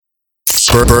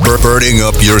Burning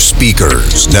up your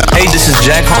speakers. Now. Hey, this is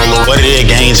Jack Harlow. What it is,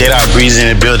 gang? J-Dot Breeze in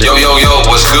the building. Yo,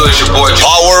 what's good? It's your boy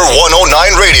Power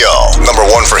 109 Radio, number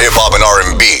one for hip hop and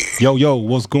R&B. Yo,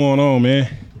 what's going on, man?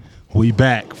 We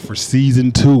back for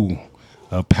season 2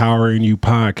 of Powering You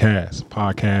podcast.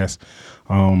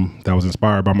 That was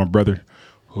inspired by my brother,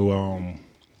 who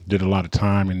did a lot of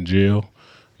time in jail,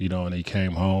 and he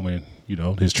came home and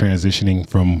his transitioning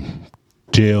from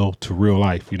jail to real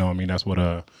life.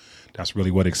 That's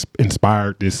really what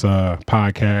inspired this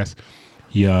podcast.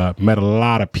 He met a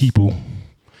lot of people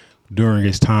during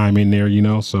his time in there,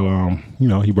 so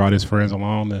he brought his friends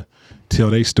along to tell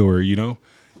their story,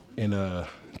 And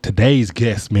today's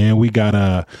guest, man, we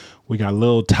got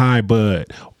Lil Ty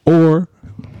Bud or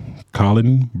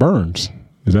Colin Burns.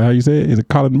 Is that how you say it? Is it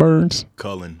Colin Burns?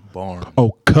 Cullen Barnes.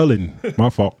 Oh, Cullen. My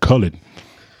fault, Cullen.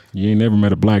 You ain't never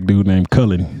met a black dude named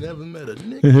Cullen. Never met a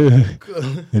nigga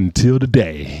Cullen. Until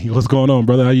today. What's going on,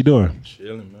 brother? How you doing?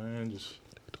 Chilling, man. Just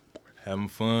having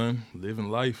fun, living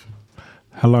life.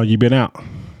 How long you been out?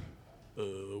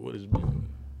 What has been?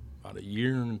 About a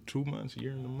year and 2 months, a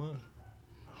year and a month.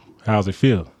 How's it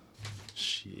feel?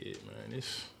 Shit, man.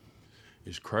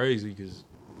 It's crazy because,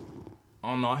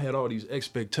 I don't know, I had all these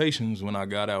expectations when I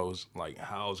got out. It was like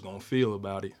how I was going to feel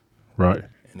about it. Right.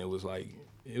 And it was like,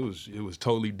 it was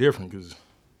totally different because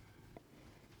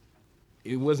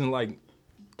it wasn't like,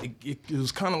 it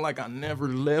was kind of like I never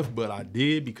left, but I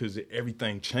did because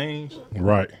everything changed.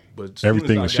 Right. But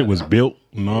everything, the shit was built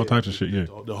and all types of shit, yeah.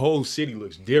 The whole city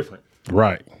looks different.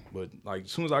 Right. But like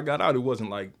as soon as I got out, it wasn't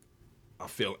like I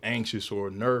felt anxious or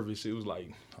nervous. It was like,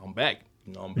 I'm back.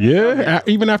 I'm back. Yeah,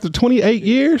 even after 28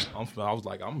 years? I was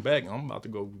like, I'm back. I'm about to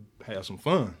go have some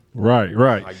fun. Right.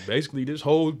 Like basically this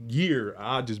whole year,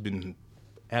 I just been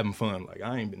having fun. Like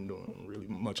I ain't been doing really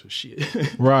much of shit.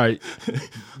 Right.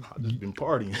 I just been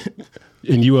partying.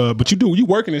 And but you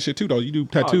working and shit too though. You do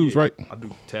tattoos, right? I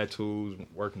do tattoos,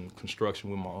 working construction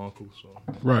with my uncle. So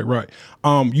Right.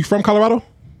 You from Colorado?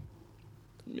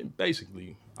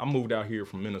 Basically, I moved out here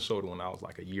from Minnesota when I was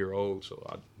like a year old. So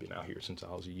I've been out here since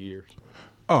I was a year.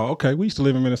 Oh, okay. We used to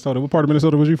live in Minnesota. What part of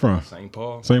Minnesota was you from? St.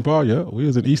 Paul. St. Paul, yeah. We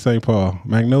was in East St. Paul,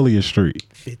 Magnolia Street.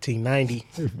 1590.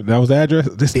 That was the address?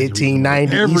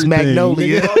 1590 East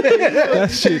Magnolia.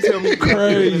 That shit's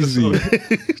crazy.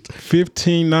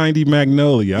 1590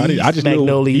 Magnolia. I just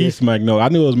knew East Magnolia. I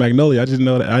knew it was Magnolia. I didn't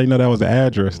know that was the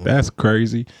address. That's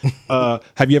crazy.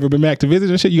 Have you ever been back to visit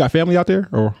and shit? You got family out there,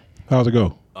 or how's it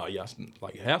go? Yeah,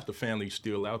 like half the family's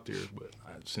still out there, but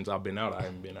since I've been out, I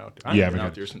haven't been out there. I haven't been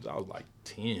out there since I was like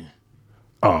 10.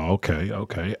 Oh,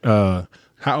 okay.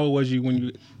 How old was you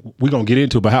when we're going to get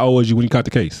into it, but how old was you when you caught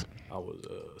the case? I was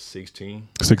 16.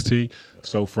 16?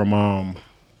 So from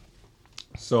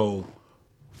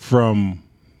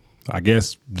I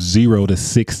guess 0 to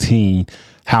 16,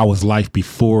 how was life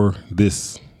before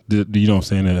this,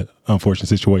 the unfortunate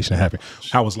situation happened?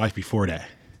 How was life before that?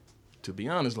 To be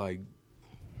honest, like,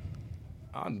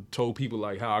 I told people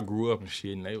like how I grew up and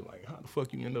shit, and they were like, how the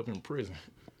fuck you end up in prison?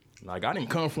 Like, I didn't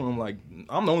come from, like,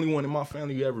 I'm the only one in my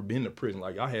family who ever been to prison.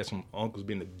 Like, I had some uncles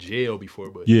been to jail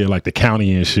before, but yeah, like the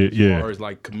county and shit, yeah. As far as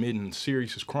like committing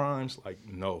serious crimes, like,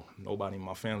 no, nobody in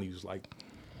my family was like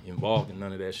involved in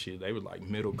none of that shit. They were like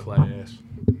middle class.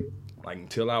 Like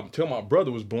until my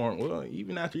brother was born. Well,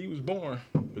 even after he was born,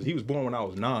 because he was born when I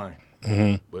was 9.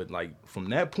 Mm-hmm. But like from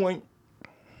that point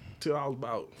till I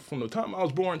was from the time I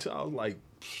was born till I was like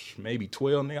maybe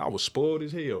 12, nigga, I was spoiled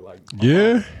as hell. Like,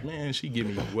 yeah, man, she give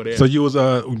me whatever. So you was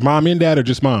mom and dad or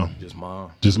just mom? Just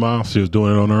mom. Just mom. She was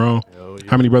doing it on her own. Hell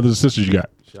yeah. How many brothers and sisters you got?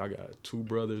 I got 2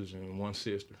 brothers and 1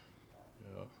 sister.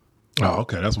 Yeah. Oh,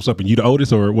 okay, that's what's up. And you the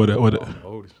oldest or what? I'm the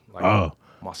oldest. Like,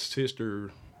 my sister,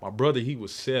 my brother, he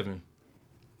was 7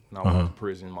 when I went to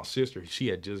prison. My sister,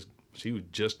 she was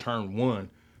just turned 1,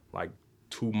 like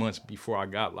 2 months before I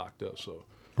got locked up. So.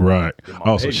 Right.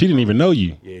 Oh, so she didn't even know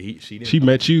you. Yeah, she didn't. She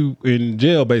met you in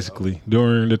jail basically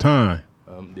during the time.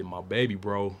 Then my baby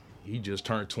bro, he just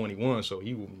turned 21, so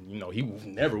he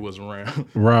never was around.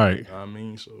 Right. You know what I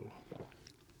mean, so.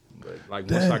 But like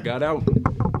once I got out,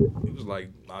 it was like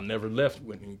I never left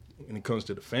when it comes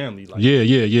to the family. Like yeah. Like,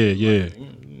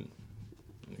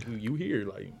 you here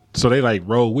like. So they like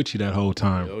roll with you that whole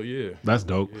time. Oh yeah. That's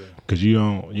dope. Yeah. Cause you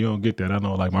don't get that. I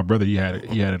know like my brother, he had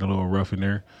it a little rough in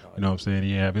there. You know what I'm saying?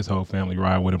 He had his whole family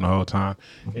ride with him the whole time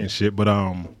and shit. But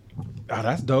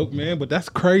that's dope, man. But that's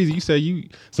crazy. You say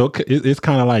it's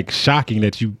kind of like shocking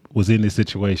that you was in this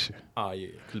situation. Oh yeah.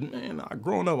 Cause man,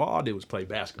 growing up, all I did was play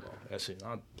basketball. That's it.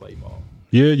 I played ball.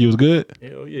 Yeah, you was good?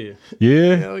 Hell yeah.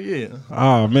 Yeah? Hell yeah.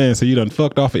 Oh man, so you done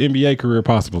fucked off an NBA career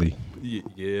possibly.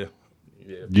 Yeah.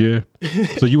 Yeah.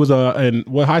 So you was and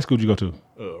what high school did you go to?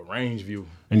 Rangeview.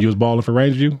 And you was balling for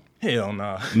Rangeview? Hell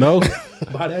nah. No.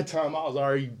 By that time, I was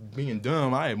already being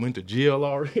dumb. I had went to jail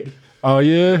already. Oh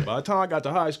yeah. By the time I got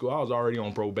to high school, I was already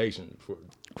on probation for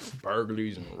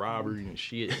burglaries and robbery and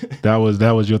shit. That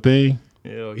was your thing.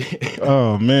 Hell yeah.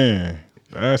 Oh man,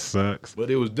 that sucks.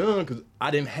 But it was done because I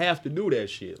didn't have to do that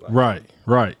shit. Like,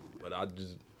 Right. But I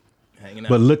just hanging out.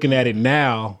 But looking at it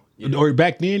now, or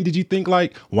back then, did you think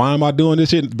like, why am I doing this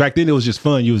shit? Back then, it was just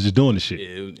fun. You was just doing the shit. Yeah,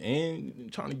 it was,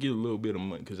 and trying to get a little bit of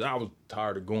money because I was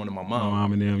tired of going to my My mom.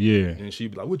 mom and them, yeah, And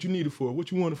she'd be like, "What you need it for? What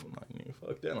you want it for?" I'm like, "Man,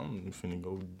 fuck that. I'm finna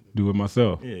go, do it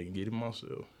myself. get it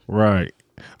myself." Right.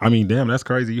 I mean, damn, that's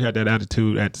crazy. You had that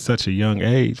attitude at such a young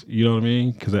age. You know what I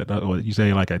mean? Because what you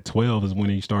say, like at 12 is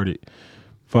when you started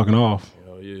fucking off.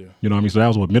 Hell yeah. You know what I mean? So that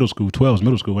was what middle school. 12 is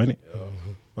middle school, ain't it?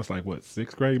 That's like what,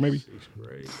 6th grade maybe? 6th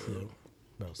grade.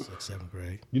 No, 6th, 7th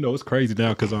grade. You know, it's crazy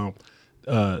now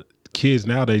because kids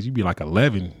nowadays, you be like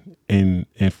 11 in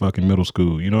fucking middle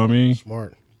school. You know what I mean?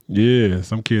 Smart. Yeah,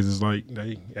 some kids is like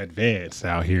they advanced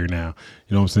out here now.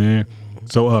 You know what I'm saying?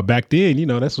 So back then, you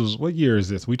know, this was, what year is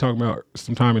this? We talking about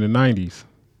sometime in the 90s.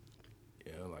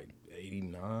 Yeah, like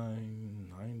 89,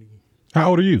 90.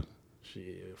 How old are you?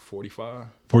 Shit, 45.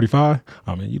 45?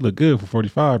 I mean, you look good for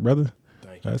 45, brother.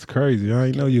 Thank you. That's crazy. I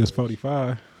didn't know you was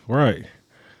 45. Right.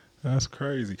 That's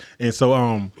crazy. And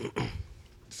so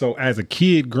so as a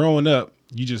kid growing up,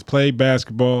 you just played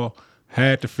basketball,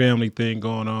 had the family thing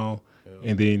going on,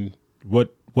 and then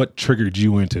what triggered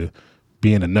you into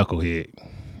being a knucklehead?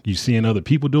 You seeing other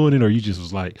people doing it, or you just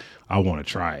was like, I want to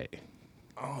try it?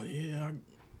 Oh yeah,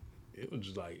 it was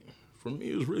just like, for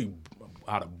me, it was really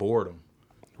out of boredom.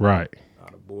 Right.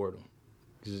 Out of boredom.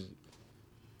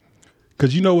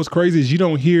 Because you know what's crazy is you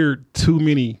don't hear too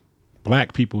many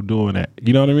black people doing that.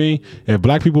 You know what I mean? If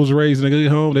black people was raised in a good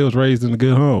home, they was raised in a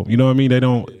good home. You know what I mean? They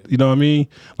don't, you know what I mean?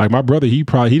 Like my brother, he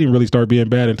didn't really start being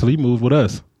bad until he moved with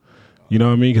us. You know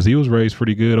what I mean? Because he was raised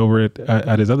pretty good over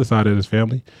at his other side of his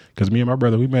family. Because me and my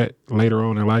brother, we met later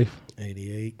on in life.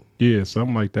 88. Yeah,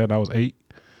 something like that. I was 8.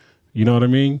 You know what I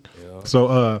mean? Yeah.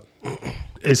 So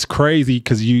it's crazy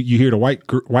because you hear the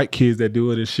white kids that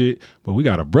do it and shit, but we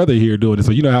got a brother here doing it.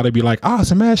 So you know how they be like,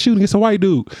 it's a mass shooting. It's a white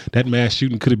dude. That mass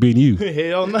shooting could have been you.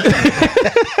 Hell no.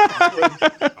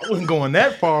 I wasn't going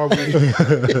that far with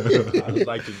it. I just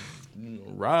like to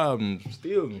rob and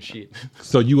steal and shit.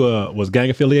 So you was gang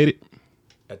affiliated?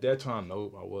 At that time,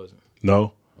 no, I wasn't.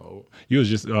 No. Oh. You was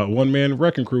just one man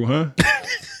wrecking crew, huh?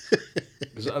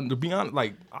 To be honest,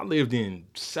 like I lived in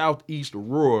Southeast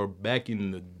Aurora back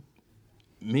in the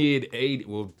mid '80s,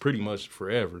 well, pretty much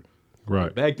forever. Right.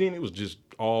 But back then, it was just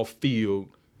all field,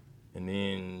 and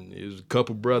then it was a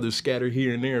couple brothers scattered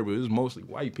here and there, but it was mostly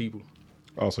white people.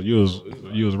 Oh, so you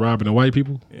was robbing the white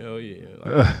people? Hell yeah,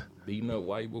 like, beating up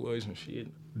white boys and shit.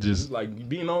 Just like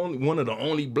being one of the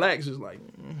only blacks is like,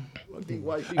 fuck these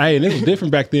white people. Hey, and it was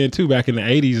different back then too. Back in the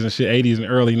 80s and shit, 80s and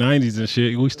early 90s and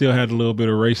shit, we still had a little bit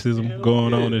of racism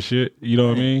going on and shit. You know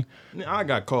what I mean? I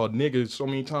got called nigga so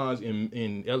many times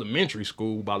in elementary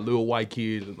school by little white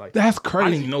kids. Like, that's crazy. I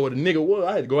didn't even know what a nigga was.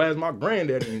 I had to go ask my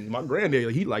granddad, and my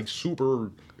granddad, he like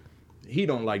super. He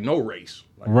don't like no race.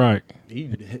 Like, right.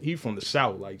 He from the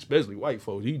South, like especially white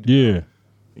folks. Yeah.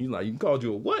 He like, you called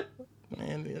you a what?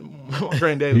 Man, my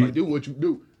granddad like, do what you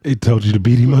do. He told you to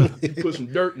beat him up. You put some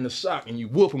dirt in the sock and you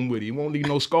whoop him with it. He won't leave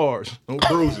no scars, no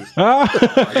bruises.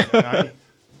 Like,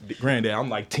 granddad, I'm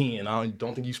like 10. I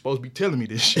don't think you're supposed to be telling me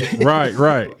this shit. Right.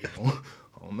 I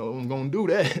don't know if I'm gonna do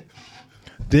that.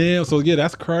 Damn, so yeah,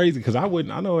 that's crazy. Because I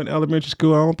know in elementary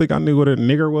school, I don't think I knew what a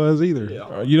nigger was either.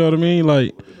 Yeah, you know what I mean?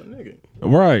 Like,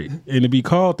 right. And to be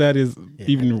called that is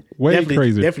even way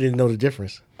crazier. Definitely didn't know the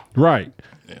difference. Right.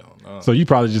 So you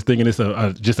probably just thinking it's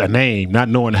just a name, not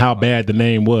knowing how bad the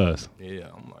name was. Yeah,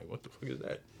 I'm like, what the fuck is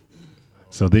that?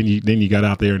 So then you got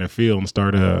out there in the field and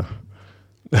started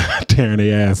tearing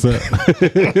their ass up.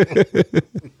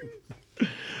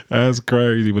 That's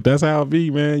crazy, but that's how it be,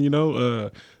 man. You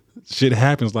know, shit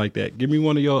happens like that. Give me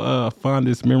one of your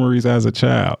fondest memories as a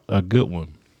child, a good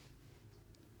one.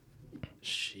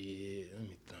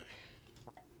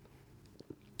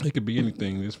 It could be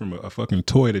anything. It's from a fucking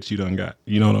toy that you done got.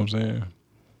 You know what I'm saying?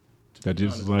 That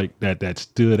just like that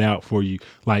stood out for you.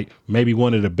 Like maybe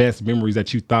one of the best memories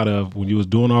that you thought of when you was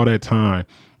doing all that time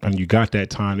and you got that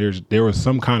time. There was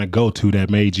some kind of go-to that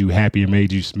made you happy and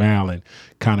made you smile and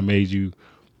kind of made you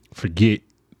forget,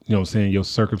 you know what I'm saying, your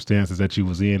circumstances that you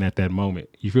was in at that moment.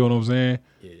 You feel what I'm saying?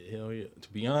 Yeah, hell yeah. To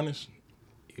be honest,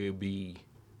 it would be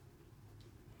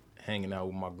hanging out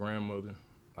with my grandmother,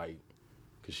 like,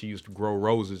 because she used to grow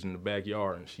roses in the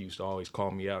backyard, and she used to always call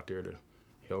me out there to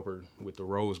help her with the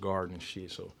rose garden and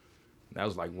shit. So that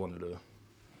was like one of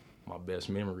my best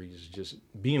memories. Just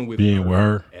being with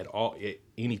her at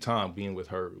any time. Being with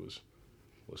her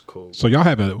was cool. So y'all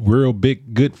have a real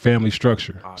big, good family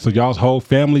structure. So y'all's whole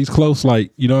family's close,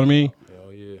 like, you know what I mean?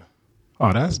 Hell yeah.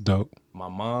 Oh, that's dope. My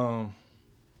mom,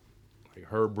 like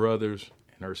her brothers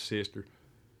and her sister,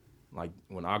 like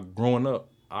when growing up,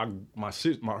 my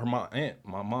aunt,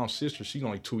 my mom's sister, she's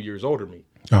only 2 years older than me.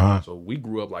 Uh-huh. So we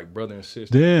grew up like brother and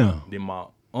sister. Damn. Then my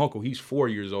uncle, he's 4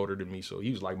 years older than me, so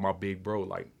he was like my big bro.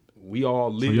 Like we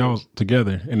all lived. So y'all was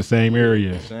together in the same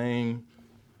area.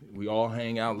 We all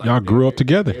hang out. Like y'all grew up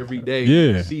together every day.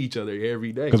 Yeah. We see each other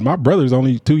every day. Because my brother's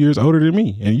only 2 years older than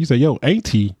me, and you say, "Yo,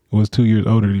 auntie was 2 years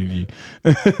older than you."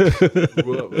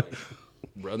 Grew up like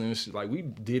brother and sister. Like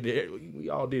we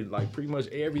all did like pretty much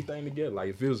everything together. Like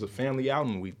if it was a family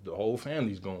outing, the whole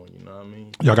family's going. You know what I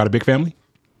mean? Y'all got a big family?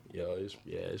 Yeah,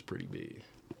 it's pretty big.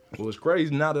 Well, it's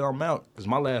crazy now that I'm out because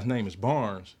my last name is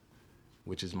Barnes,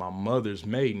 which is my mother's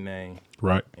maiden name.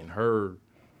 Right. And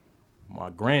my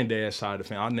granddad's side of the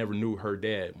family, I never knew her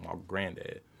dad, my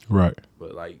granddad. Right.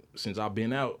 But like since I've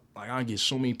been out, like I get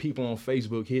so many people on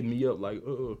Facebook hitting me up like,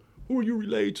 who are you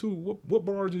related to? What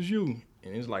Barnes is you?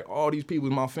 And it's like all these people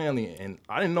in my family, and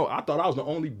I didn't know. I thought I was the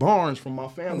only Barnes from my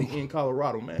family in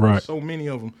Colorado, man. Right. There's so many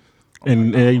of them.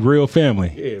 And a real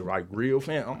family. Yeah, like real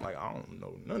family. I'm like, I don't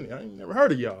know none. I ain't never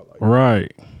heard of y'all. Like,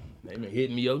 right. They been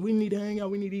hitting me up. We need to hang out.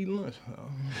 We need to eat lunch.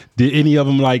 Did any of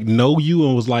them like know you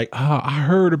and was like, I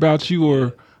heard about you,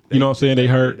 or you know what I'm saying? They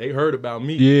heard about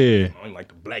me. Yeah. I'm like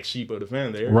the black sheep of the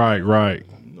family. Right.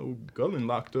 Gullen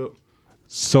locked up.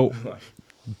 So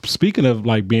speaking of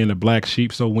like being a black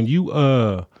sheep, so when you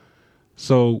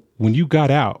got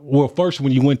out, well, first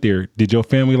when you went there, did your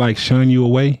family like shun you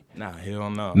away? Nah, hell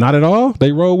no. Not at all?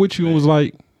 They rolled with you and was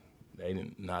like, they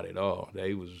didn't, not at all.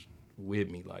 They was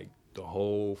with me like the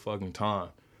whole fucking time.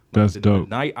 That's dope.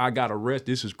 The night I got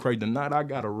arrested, this is crazy. The night I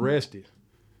got arrested,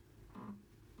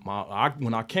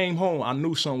 when I came home, I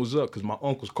knew something was up because my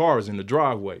uncle's car is in the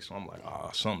driveway. So I'm like,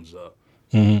 something's up.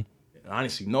 Mm-hmm. And I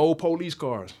didn't see no police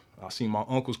cars. I seen my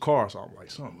uncle's car, so I'm like,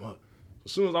 something up.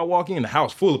 As soon as I walk in, the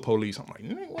house full of police. I'm like,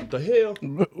 man, what the hell?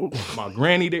 My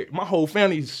granny there, my whole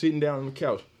family's sitting down on the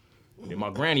couch. And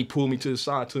my granny pulled me to the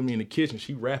side, took me in the kitchen.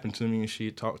 She rapping to me and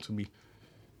shit, talked to me,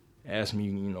 asked me,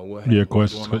 what happened,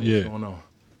 questions, what's going on.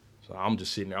 So I'm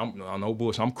just sitting there. I'm no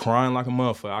bullshit. I'm crying like a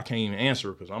motherfucker. I can't even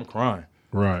answer because I'm crying.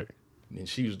 Right. And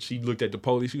she looked at the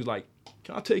police. She was like,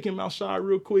 "Can I take him outside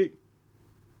real quick?"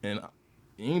 And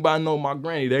anybody know my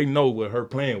granny, they know what her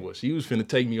plan was. She was finna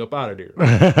take me up out of there.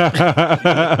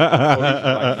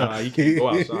 Nah, you can't go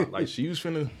outside. Like she was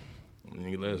finna,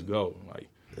 nigga, let's go.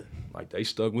 Like they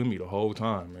stuck with me the whole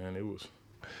time, man. It was.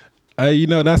 Hey,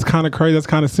 that's kind of crazy. That's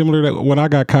kind of similar to when I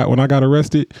got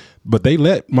arrested. But they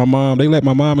let my mom,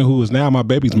 and who is now my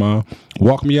baby's mom,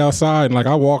 walk me outside. And like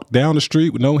I walked down the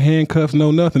street with no handcuffs,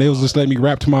 no nothing. They was just letting me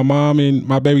rap to my mom and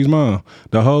my baby's mom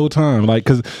the whole time. Like,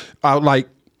 cause I like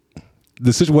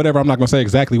the situation, whatever. I'm not gonna say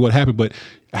exactly what happened, but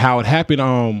how it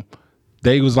happened.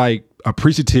 They was like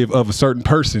appreciative of a certain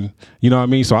person, you know what I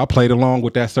mean? So I played along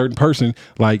with that certain person,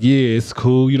 like, yeah, it's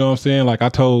cool, you know what I'm saying? Like I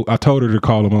told her to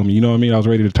call them on me, you know what I mean? I was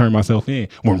ready to turn myself in.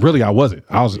 When really I wasn't.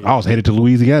 I was headed to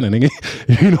Louisiana,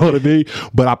 nigga. You know what I mean?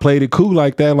 But I played it cool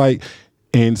like that, like,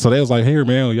 and so they was like, "Here,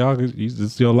 man, y'all,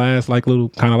 it's your last, like, little,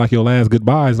 kind of like your last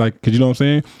goodbyes, like, cause you know what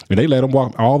I'm saying?" And they let them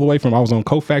walk all the way from, I was on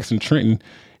Colfax and Trenton,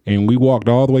 and we walked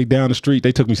all the way down the street.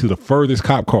 They took me to the furthest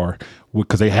cop car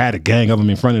because they had a gang of them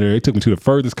in front of there. They took me to the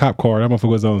furthest cop car. That motherfucker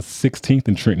was on 16th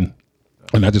and Trenton.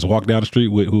 And I just walked down the street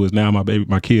with who is now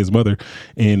my kid's mother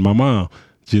and my mom,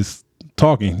 just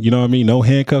talking. You know what I mean? No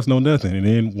handcuffs, no nothing. And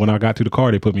then when I got to the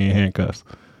car, they put me in handcuffs.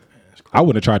 I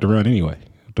wouldn't have tried to run anyway.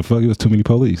 The fuck? It was too many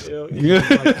police. Yeah.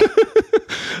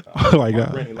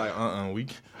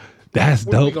 That's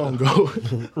dope. We gonna go.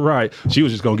 Right. She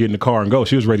was just gonna get in the car and go.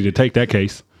 She was ready to take that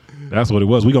case. That's what it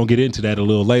was. We're gonna get into that a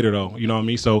little later though. You know what I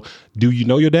mean? So do you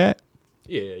know your dad?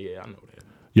 Yeah, I know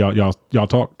that. Y'all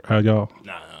talk? How y'all?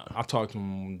 Nah, I talked to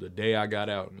him the day I got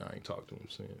out, and I ain't talked to him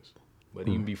since. But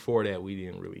even before that, we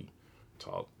didn't really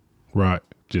talk. Right.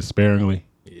 Just sparingly.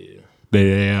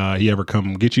 Yeah. He ever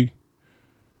come get you?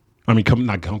 I mean, come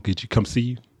get you, come see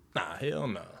you? Nah, hell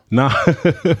no. Nah.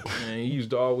 Man, he used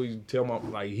to always tell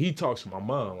he talks to my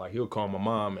mom. Like, he'll call my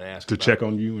mom and ask to check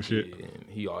on you and shit. Yeah, and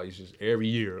he always just, every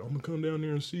year, I'm going to come down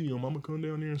there and see him.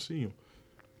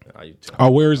 And I used to tell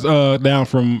him, where's down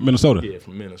from Minnesota? Yeah,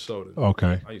 from Minnesota.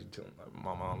 Okay. I used to tell him, like,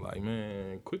 my mom, like,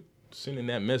 man, quit sending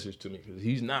that message to me because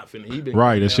he's not finna. He been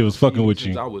right, that shit was fucking with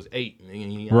since you. I was 8.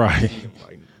 Nigga, right.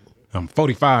 Like, I'm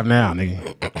 45 now,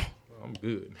 nigga. I'm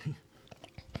good.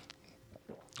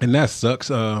 And that sucks.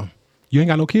 You ain't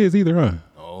got no kids either, huh?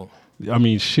 Oh, I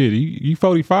mean, shit, you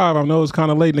 45. I know it's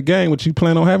kind of late in the game, but you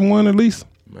plan on having one at least?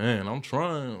 man, I'm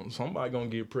trying. Somebody gonna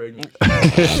get pregnant.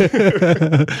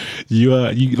 You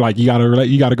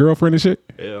got a girlfriend and shit?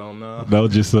 Hell no. No,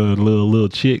 just little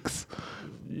chicks.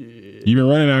 You been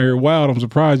running out here wild. I'm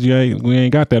surprised we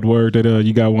ain't got that word that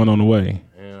you got one on the way.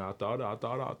 And I thought I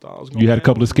was gonna. You had a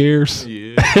couple of scares?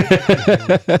 Yeah.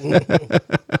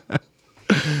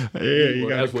 Yeah,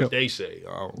 That's what they say.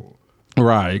 I don't-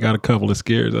 Right, you got a couple of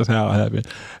scares. That's how it happened.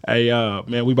 Hey,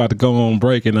 man, we about to go on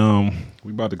break, and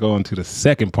we about to go into the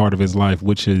second part of his life,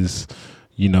 which is,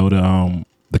 the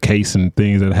case and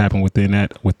things that happened within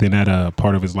that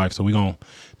part of his life. So we're gonna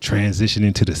transition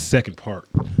into the second part.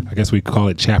 I guess we call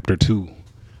it chapter 2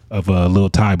 of Lil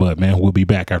Ty Butt, man. We'll be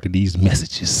back after these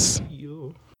messages.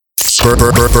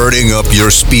 Burning up your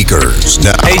speakers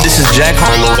now. Hey, this is Jack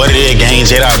Harlow. What it is, gang?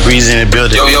 J-Dog Breezy in the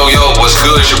building. Yo, what's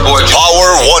good? It's your boy.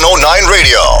 Power 109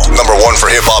 Radio, number 1 for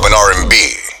hip hop and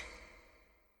R&B.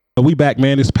 We back,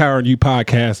 man. It's Powering You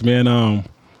podcast, man.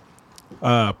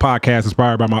 Podcast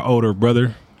inspired by my older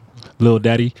brother, Lil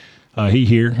Daddy. He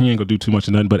here. He ain't gonna do too much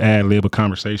of nothing but ad lib a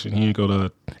conversation. He ain't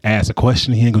gonna ask a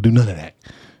question. He ain't gonna do none of that.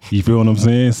 You feel what I'm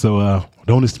saying? So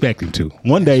don't expect him to.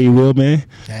 One day he will, man.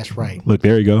 That's right. Look,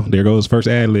 there you go. There goes first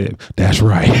ad lib. That's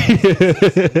right.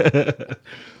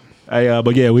 Hey,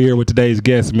 but yeah, we're here with today's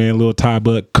guest, man. Lil Ty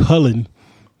Butt, Cullen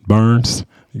Barnes.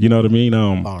 You know what I mean?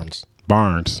 Barnes.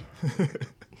 Barnes.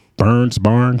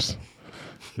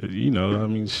 You know, I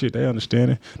mean, shit, they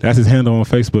understand it. That's his handle on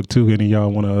Facebook too. Any of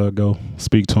y'all want to go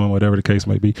speak to him, whatever the case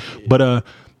may be. But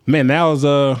man, now is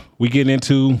we getting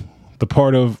into the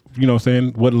part of, you know what I'm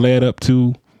saying, what led up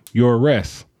to your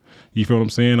arrest. You feel what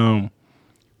I'm saying?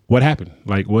 What happened?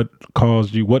 Like, what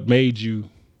caused you, what made you,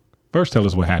 first tell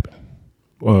us what happened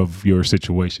of your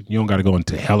situation. You don't got to go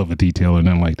into hell of a detail or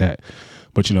nothing like that.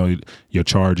 But, you know, your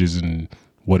charges and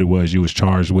what it was you was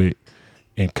charged with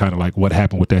and kind of like what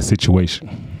happened with that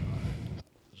situation.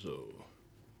 So,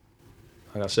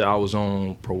 like I said, I was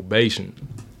on probation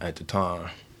at the time.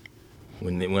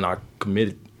 When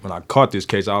I caught this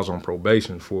case, I was on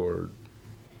probation for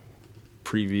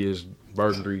previous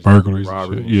burglaries, robberies,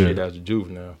 and shit as a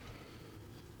juvenile.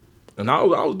 And I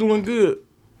was doing good.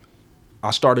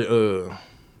 I started.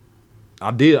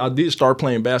 I did start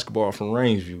playing basketball from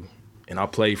Rangeview, and I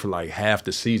played for like half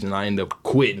the season. I ended up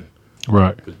quitting,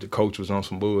 right? Because the coach was on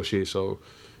some bullshit. So,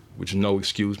 which is no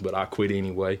excuse, but I quit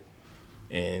anyway.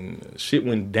 And shit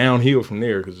went downhill from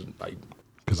there because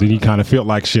then you kind of felt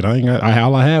like shit.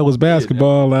 All I had was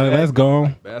basketball. That's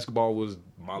gone. Basketball was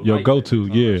my your life go-to,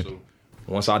 yeah. So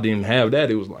once I didn't have that,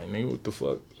 it was like, nigga, what the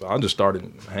fuck? So I just started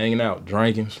hanging out,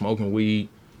 drinking, smoking weed.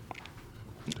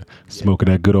 Smoking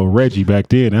that good old Reggie back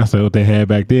then. That's what they had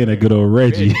back then, that good old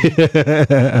Reggie.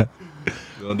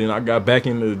 So then I got back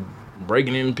into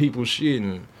breaking into people's shit,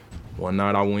 and one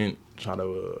night I went try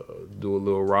to do a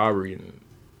little robbery, and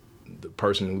the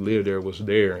person who lived there was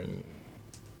there, and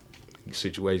the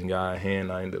situation got out of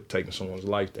hand. I ended up taking someone's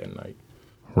life that night.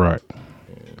 Right.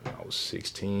 And I was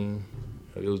 16.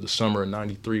 It was the summer of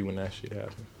 '93 when that shit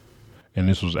happened. And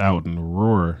this was out in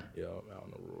Aurora. Yeah, out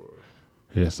in Aurora.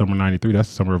 Yeah, summer '93. That's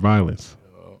the summer of violence.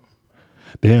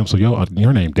 Damn. So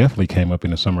your name definitely came up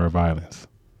in the summer of violence.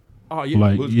 Oh yeah,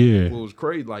 like it was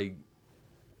crazy. Like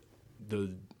I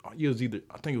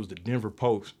think it was the Denver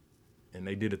Post, and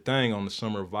they did a thing on the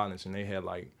summer of violence, and they had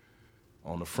like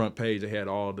on the front page they had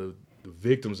all the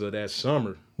victims of that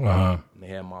summer. Uh-huh. And they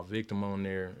had my victim on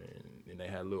there, and they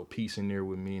had a little piece in there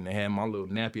with me, and they had my little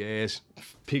nappy ass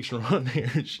picture on there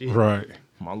and shit. Right.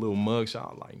 My little mugshot.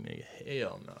 I was like, nigga,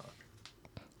 hell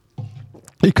nah.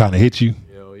 It kind of hit you.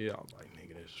 Hell yeah. I was like,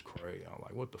 nigga, this is crazy. I was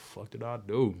like, what the fuck did I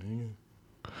do, nigga?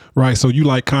 Right. So you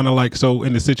like kind of like, so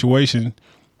in the situation,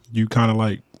 you kind of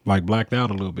like blacked out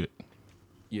a little bit.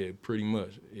 Yeah, pretty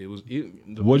much.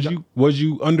 Was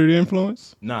you under the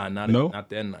influence? Nah, not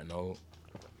that night. No.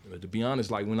 But to be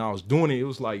honest, like when I was doing it, it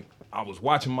was like I was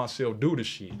watching myself do the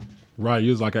shit. Right. It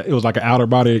was like an outer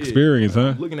body experience, huh?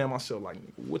 I'm looking at myself like,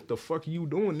 what the fuck are you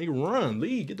doing, nigga? Run,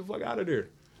 leave, get the fuck out of there.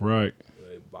 Right.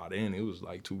 But by then, it was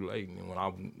like too late. And when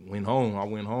I went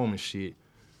home and shit.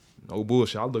 No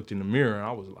bullshit. I looked in the mirror and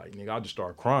I was like, nigga, I just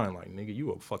started crying. Like, nigga,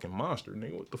 you a fucking monster,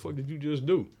 nigga. What the fuck did you just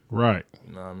do? Right.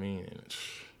 You know what I mean? And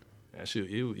that shit,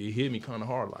 it hit me kind of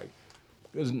hard. Like,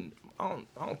 because I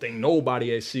don't think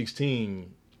nobody at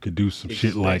 16 could do some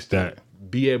shit like that.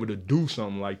 Be able to do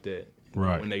something like that.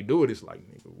 Right. When they do it, it's like,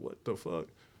 nigga, what the fuck?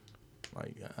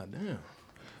 Like, goddamn.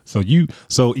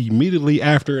 So immediately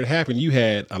after it happened, you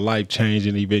had a life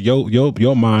changing event.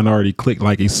 Your mind already clicked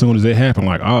like as soon as it happened.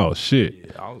 Like, oh shit.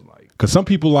 Yeah, I was like, because some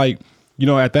people like, you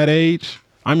know, at that age,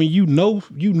 I mean, you know,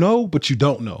 but you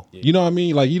don't know. Yeah. You know what I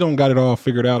mean? Like, you don't got it all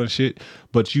figured out and shit,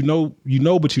 but you know,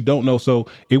 but you don't know. So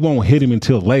it won't hit him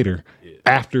until later. Yeah.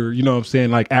 After, you know what I'm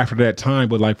saying? Like, after that time.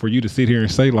 But like, for you to sit here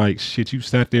and say like, shit, you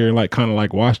sat there and like kind of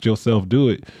like watched yourself do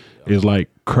it is like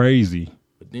crazy.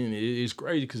 But then it's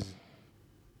crazy because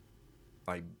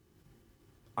like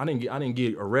I didn't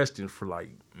get arrested for like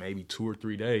maybe 2 or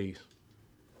 3 days.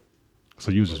 So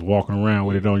you was just walking around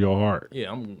with it on your heart.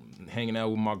 Yeah, I'm hanging out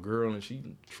with my girl and she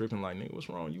tripping like, nigga, what's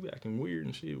wrong? You acting weird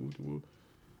and shit. You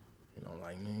know,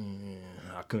 like, man,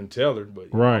 I couldn't tell her, but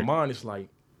right. in my mind, it's like,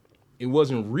 it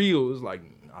wasn't real. It was like,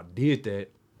 I did that.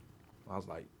 I was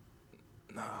like,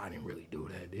 nah, I didn't really do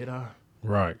that, did I?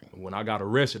 Right. When I got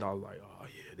arrested, I was like, oh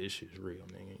yeah, this shit's real,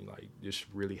 man. Like, this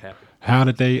really happened. How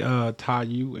did they tie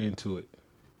you into it?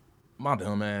 My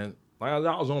dumb ass. Like, I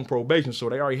was on probation, so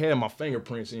they already had my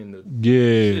fingerprints in the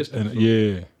system. So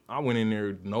yeah. I went in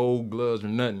there, no gloves or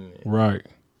nothing. Right.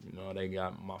 You know, they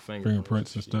got my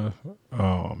fingerprints and stuff.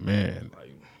 Oh, man. Like,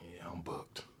 yeah, I'm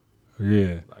booked.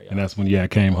 Yeah. Like, and that's when, I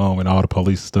came home and all the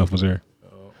police stuff was there.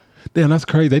 Damn, that's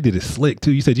crazy. They did it slick,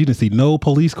 too. You said you didn't see no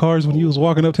police cars when you was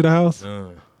walking up to the house?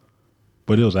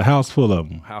 But it was a house full of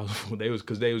them.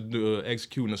 Because they was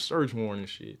executing a search warrant and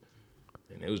shit.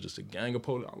 And it was just a gang of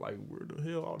police. I'm like, where the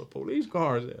hell are all the police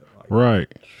cars at? Like,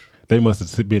 right. They must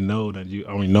have been known that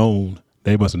known.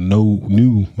 They must have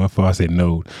knew. My father said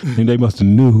known. And they must have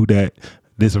knew that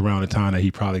this around the time that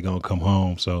he probably gonna come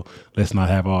home. So let's not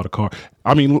have all the cars.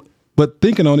 I mean, but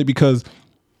thinking on it, because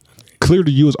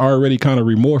clearly you was already kind of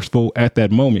remorseful at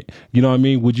that moment. You know what I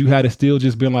mean? Would you have to still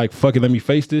just been like, fuck it, let me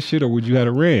face this shit, or would you have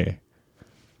to ran?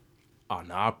 Oh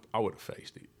no, I would have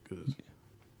faced it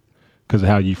because of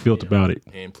how you felt about it.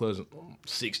 And plus, I'm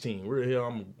 16. Where the hell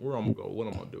I'm gonna go? What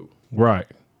I'm gonna do? Right.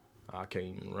 I can't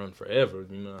even run forever.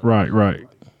 You know. Right.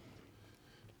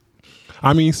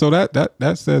 I mean, so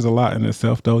that says a lot in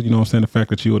itself, though. You know what I'm saying? The fact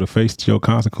that you would have faced your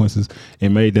consequences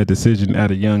and made that decision at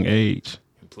a young age.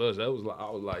 And plus, I was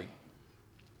like,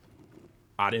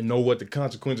 I didn't know what the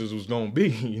consequences was gonna be.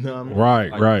 You know what I mean?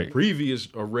 Right, like, right. Previous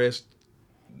arrest,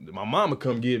 my mama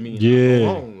come get me. And yeah. I go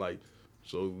home, like,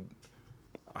 so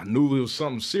I knew it was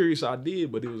something serious I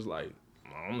did, but it was like,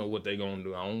 I don't know what they gonna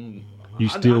do. You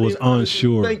still was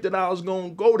unsure. I didn't think that I was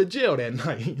gonna go to jail that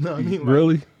night. You know what I mean? Like,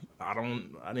 really? I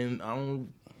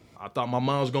thought my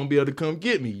mom was gonna be able to come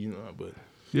get me, you know, but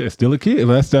yeah, still a kid.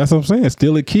 That's what I'm saying.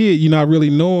 Still a kid. You're not really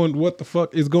knowing what the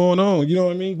fuck is going on. You know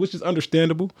what I mean? Which is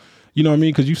understandable. You know what I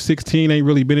mean? Because you 16, ain't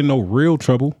really been in no real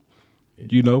trouble.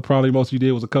 You know, probably most you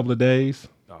did was a couple of days.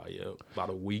 Oh yeah, about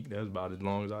a week. That's about as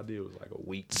long as I did. It was like a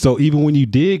week. So even when you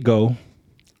did go,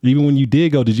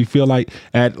 did you feel like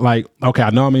okay, I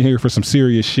know I'm in here for some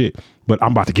serious shit, but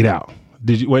I'm about to get out?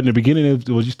 Did you? In the beginning,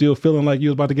 was you still feeling like you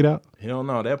was about to get out? Hell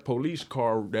no. That police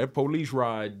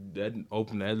ride, that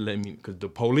let me, because the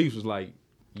police was like,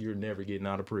 "You're never getting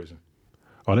out of prison."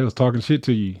 Oh, they was talking shit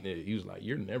to you. Yeah, he was like,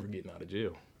 "You're never getting out of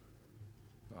jail."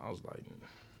 I was like,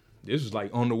 this was like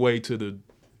on the way to the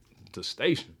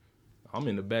station. I'm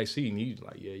in the back seat, and he's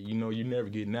like, "Yeah, you know, you're never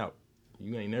getting out.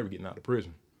 You ain't never getting out of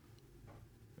prison."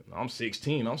 And I'm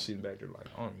 16. I'm sitting back there like,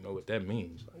 I don't even know what that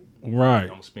means. Like, right. I'm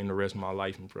gonna spend the rest of my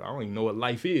life in prison. I don't even know what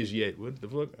life is yet. What the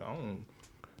fuck? I don't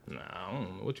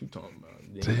know what you talking about.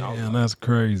 Then damn, that's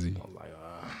crazy. I was like,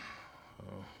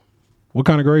 what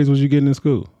kind of grades was you getting in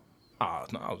school?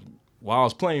 While I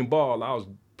was playing ball, I was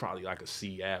probably like a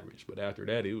C average, but after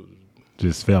that, it was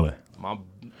just failing.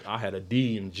 I had a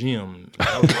D in gym.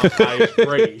 That was my highest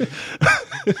grade.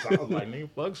 So I was like, nigga,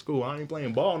 fuck school. I ain't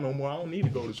playing ball no more. I don't need to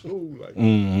go to school. Like,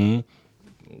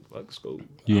 fuck school.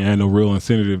 You had no real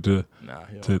incentive to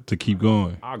keep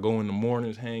going. I go in the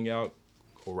mornings, hang out,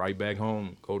 go right back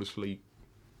home, go to sleep.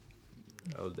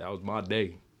 That was my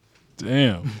day.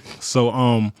 Damn.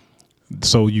 So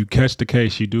you catch the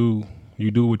case. You do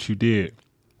what you did.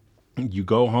 You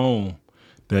go home.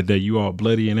 That day you all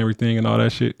bloody and everything and all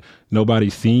that shit. Nobody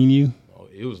seen you. Oh,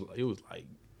 it was like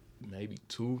maybe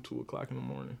 2 o'clock in the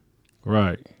morning.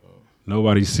 Right.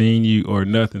 Nobody seen you or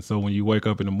nothing. So when you wake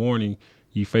up in the morning,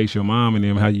 you face your mom and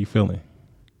them. How you feeling?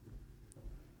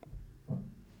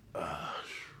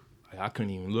 I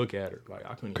couldn't even look at her. Like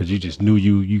I couldn't. Because you just knew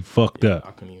you fucked up.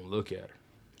 I couldn't even look at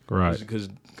her. Right. Because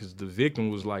the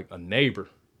victim was like a neighbor.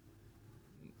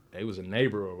 They was a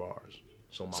neighbor of ours.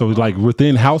 So it's like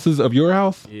within houses of your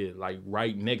house? Yeah, like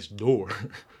right next door.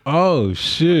 Oh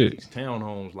shit! These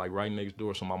townhomes like right next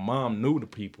door. So my mom knew the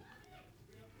people,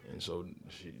 and so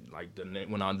she like the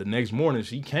next morning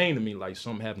she came to me like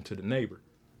something happened to the neighbor,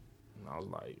 and I was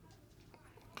like,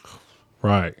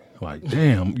 right. Like,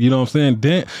 damn, you know what I'm saying?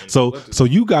 Damn. So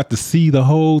you got to see the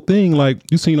whole thing. Like,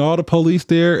 you seen all the police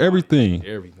there, everything.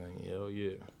 Everything, hell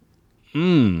yeah.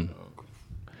 And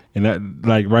that,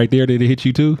 like, right there, did it hit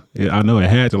you too? Yeah, I know it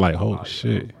had to. Like, holy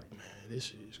shit. Man, this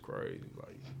shit is crazy.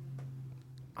 Like,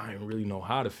 I didn't really know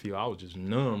how to feel. I was just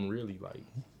numb, really. Like,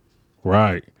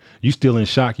 Right. You still in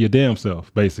shock your damn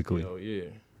self, basically. hell yeah.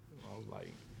 I was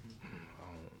like,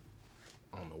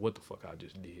 I don't know what the fuck I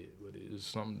just did, but it's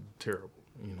something terrible.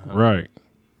 You know? Right.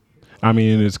 I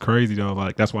mean, it's crazy though.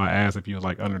 Like, that's why I asked if you was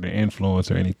like under the influence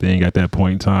or anything at that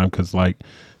point in time, because like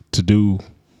to do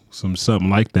something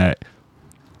like that,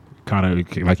 kind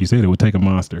of like you said, it would take a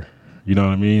monster. You know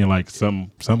what I mean? Like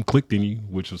some clicked in you,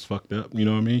 which was fucked up. You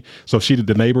know what I mean? So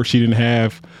the neighbor, she didn't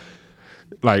have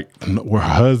like her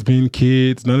husband,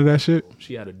 kids, none of that shit.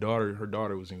 She had a daughter. Her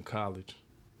daughter was in college.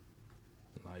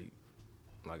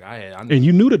 Like I And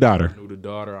you knew the daughter. knew the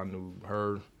daughter. I knew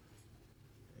her.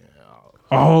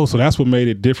 Oh, so that's what made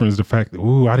it different is the fact that,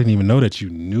 ooh, I didn't even know that you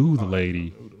knew the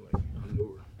lady. I knew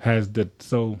her. Has the,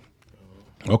 so,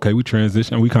 okay, we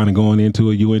transition. We kind of going into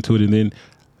it, you into it, and then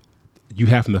you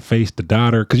having to face the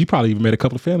daughter, because you probably even met a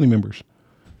couple of family members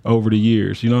over the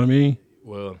years. You know what I mean?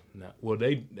 Well,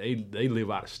 they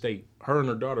live out of state. Her and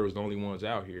her daughter was the only ones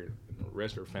out here. The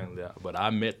rest of her family out. But I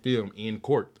met them in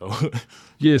court though.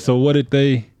 Yeah. So what did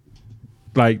they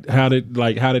like? How did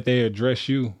they address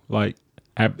you? Like,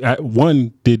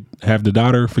 one, did have the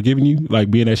daughter forgiven you? Like,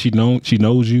 being that she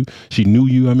knows you, she knew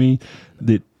you. I mean,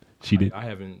 that she did. I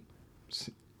haven't.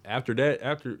 After that,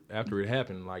 after it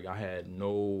happened, like I had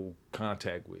no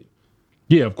contact with.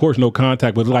 Yeah, of course, no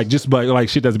contact, but like just like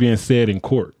shit that's being said in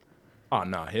court. Oh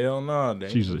nah, hell nah.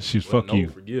 She's fuck no you.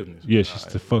 Forgiveness. Yeah, she's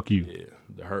to fuck you.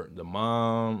 Yeah, the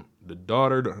mom, the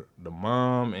daughter, the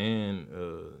mom, and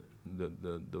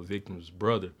the victim's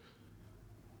brother.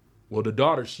 Well, the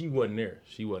daughter, she wasn't there.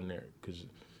 She wasn't there because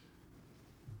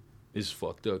it's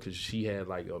fucked up. Because she had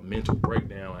like a mental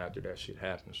breakdown after that shit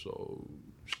happened. So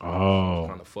she was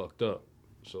kind of fucked up.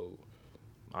 So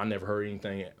I never heard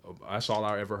anything. That's all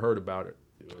I ever heard about it.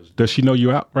 Does she know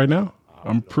you out right now?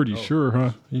 I'm pretty sure,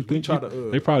 huh? You think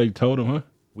they probably told him, huh?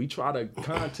 We try to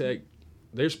contact.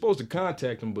 They're supposed to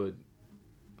contact him, but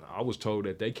I was told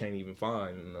that they can't even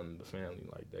find none of the family.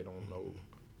 Like they don't know.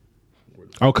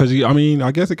 Oh, because I mean,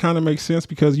 I guess it kind of makes sense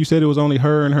because you said it was only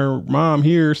her and her mom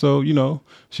here, so you know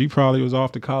she probably was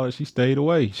off to college. She stayed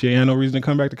away. She ain't had no reason to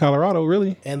come back to Colorado,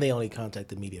 really. And they only contact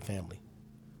the immediate family.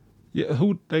 Yeah,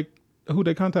 who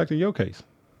they contacted in your case?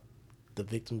 The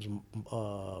victim's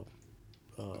Mom.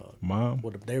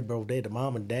 well, they were both dead. The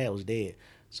mom and dad was dead,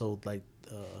 so like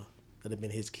that'd have been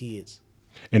his kids.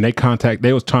 And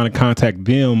they was trying to contact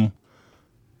them,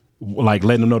 like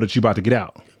letting them know that you about to get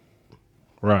out.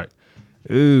 Right.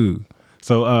 Ooh.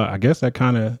 So I guess that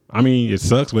kind of, I mean, it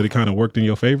sucks, but it kind of worked in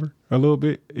your favor a little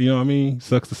bit. You know what I mean?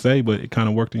 Sucks to say, but it kind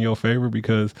of worked in your favor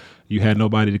because you had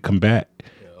nobody to combat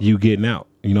you getting out.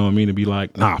 You know what I mean? To be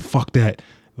like, nah, fuck that.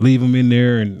 Leave them in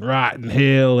there and rot in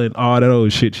hell and all that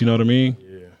old shit. You know what I mean?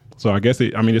 Yeah. So I guess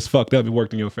it's fucked up. It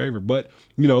worked in your favor, but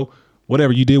you know,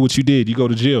 whatever you did, what you did, you go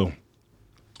to jail.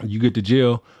 You get to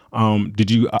jail. Did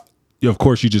you? Of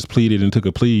course, you just pleaded and took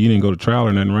a plea. You didn't go to trial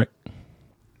or nothing, right?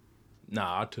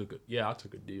 Nah, I took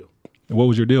a deal. What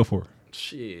was your deal for?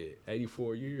 Shit,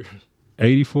 84 years.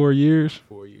 84 years?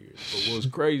 4 years. But what was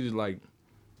crazy, like,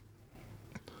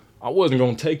 I wasn't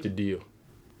going to take the deal.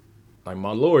 Like,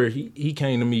 my lawyer, he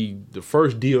came to me, the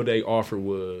first deal they offered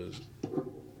was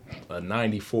a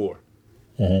 94.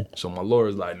 Mm-hmm. So my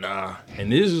lawyer's like, nah. And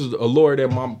this is a lawyer that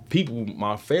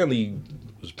my family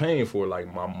was paying for.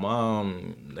 Like, my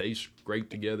mom, they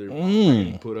scraped together,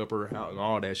 put up her house and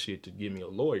all that shit to give me a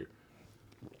lawyer.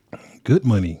 Good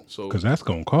money, because that's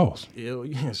going to cost. Hell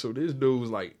yeah. So this dude was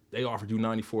like, they offered you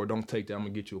 94, don't take that, I'm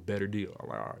going to get you a better deal. I'm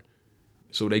like, all right.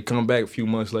 So they come back a few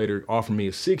months later, offer me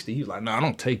a 60. He's like, nah,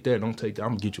 don't take that, I'm going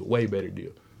to get you a way better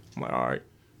deal. I'm like, all right.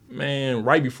 Man,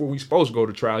 right before we supposed to go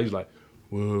to trial, he's like,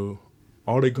 well,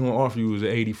 all they going to offer you is an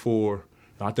 84.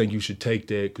 I think you should take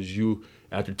that because you,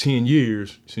 after 10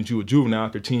 years, since you a juvenile,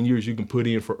 after 10 years, you can put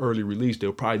in for early release.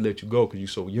 They'll probably let you go because you're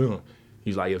so young.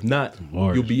 He's like, if not,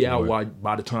 you'll be out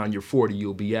by the time you're 40,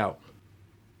 you'll be out.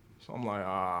 So I'm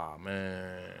like,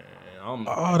 man.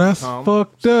 That's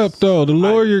fucked up, though. The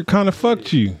lawyer kind of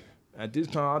fucked you. At this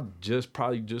time, I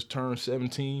probably just turned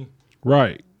 17.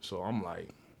 Right. So I'm like,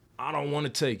 I don't want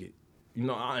to take it. You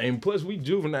know, and plus we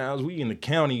juveniles, we in the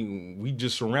county, we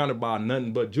just surrounded by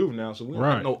nothing but juveniles. So we don't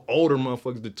have no older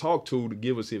motherfuckers to talk to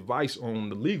give us advice on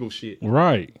the legal shit.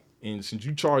 Right. And since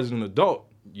you charged an adult,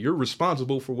 you're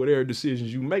responsible for whatever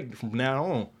decisions you make from now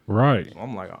on. Right. So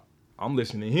I'm like, I'm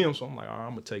listening to him, so I'm like, all right,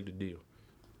 I'm going to take the deal.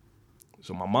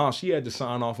 So my mom, she had to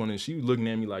sign off on it. She was looking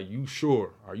at me like, "You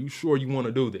sure? Are you sure you want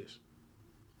to do this?"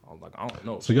 I was like, "I don't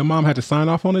know." So your mom had to sign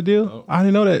off on the deal? I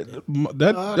didn't know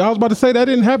that. I was about to say that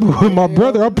didn't happen with my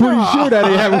brother. I'm pretty sure that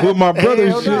didn't happen with my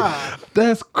brother. Shit.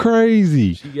 That's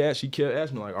crazy. She kept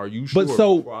asking me like, "Are you sure?" But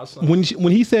so when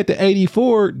he said the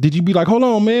 84, did you be like, "Hold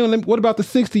on, man, what about the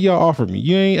 60 y'all offered me?"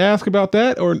 You ain't ask about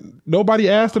that, or nobody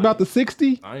asked about the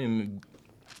 60? I didn't.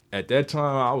 At that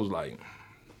time, I was like,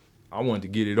 I wanted to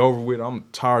get it over with. I'm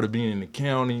tired of being in the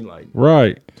county, like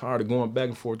Right. tired of going back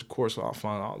and forth to court. So I was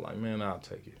like, man, I'll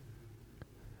take it.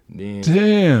 Then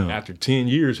Damn. after 10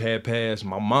 years had passed,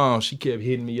 my mom, she kept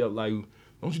hitting me up like,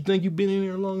 "Don't you think you've been in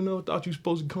there long enough? Thought you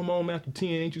supposed to come home after 10.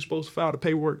 Ain't you supposed to file the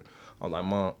paperwork?" I was like,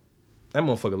 "Mom, that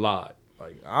motherfucker lied.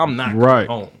 Like, I'm not Right.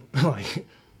 coming home. Like,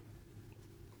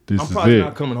 This I'm is probably it.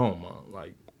 not coming home, Mom."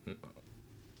 Like,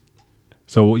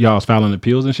 So y'all was filing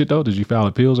appeals and shit though? Did you file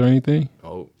appeals or anything?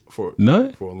 for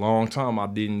None? a long time, I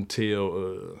didn't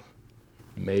tell.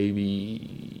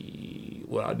 Maybe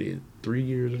what I did 3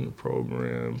 years in the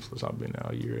program. Plus, I've been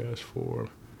out a year. That's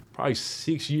probably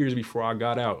 6 years before I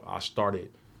got out. I started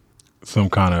Some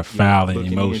kind of filing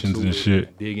looking emotions into and it,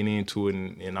 shit. digging into it,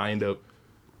 and I end up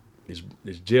this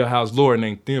jailhouse lawyer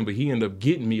named Tim, but he ended up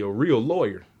getting me a real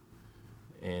lawyer,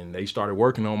 and they started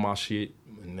working on my shit.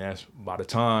 And that's by the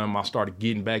time I started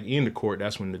getting back into court,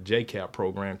 that's when the JCAP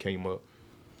program came up.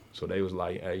 So they was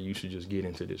like, "Hey, you should just get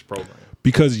into this program."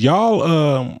 Because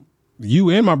y'all, you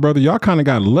and my brother, y'all kind of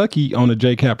got lucky on the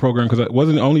JCAP program because it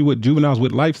wasn't only with juveniles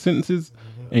with life sentences,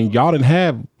 and y'all didn't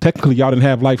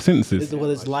have life sentences.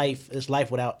 It's life. It's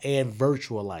life without and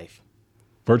virtual life.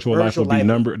 Virtual life would be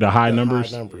the high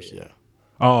numbers. High numbers, yeah.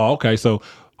 Oh, okay. So,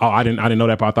 I didn't know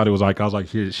that, but I thought it was like, I was like,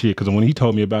 shit. Because when he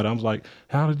told me about it, I was like,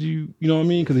 how did you know what I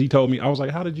mean? Because he told me, I was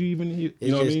like, how did you even, you It's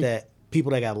know what I just mean? that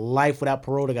people that got life without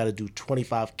parole, they got to do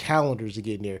 25 calendars to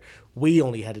get in there. We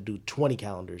only had to do 20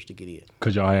 calendars to get in.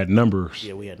 Because y'all had numbers.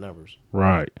 Yeah, we had numbers.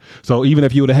 Right. So even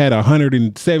if you would have had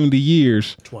 170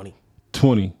 years, 20.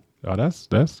 20. Oh, that's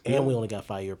And we only got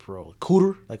 5-year parole.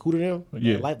 Cooter them,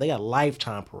 Yeah. they got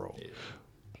lifetime parole.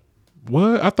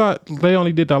 What? I thought they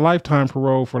only did the lifetime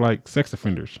parole for like sex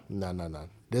offenders. No.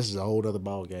 This is a whole other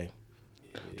ball game.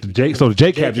 So the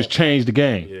JCAP just changed the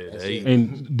game. Yeah, they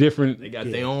And different.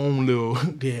 got their own little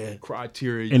Yeah.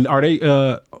 criteria. And are they,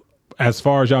 as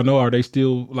far as y'all know, are they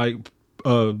still like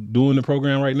doing the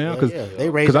program right now? Yeah,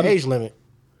 they raised the age limit.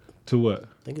 To what? I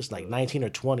think it's like 19 or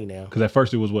 20 now. Because at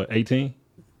first it was what, 18?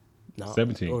 No,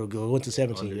 17. Or went to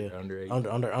 17, yeah.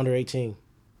 Under 18.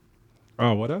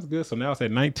 Oh, well, that's good. So now it's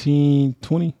at 19,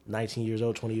 20. 19 years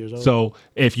old, 20 years old. So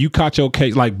if you caught your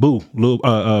case, like Boo,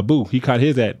 Boo, he caught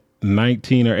his at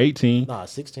 19 or 18. Nah,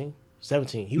 16,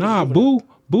 17. He was Nah, a juvenile.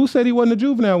 Boo said he wasn't a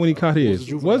juvenile when he caught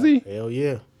his. Was he? Hell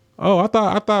yeah. Oh, I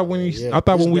thought when he, Yeah. I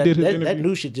thought when we That- did his that, interview. that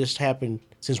new shit just happened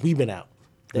since we've been out.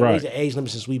 They Right. raised the age limit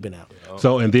since we've been out.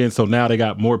 So now they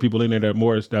got more people in there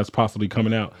that's possibly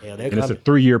coming out. Yeah, they're and it's a coming.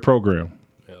 3-year program.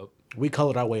 We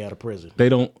colored our way out of prison. They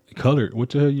don't color. What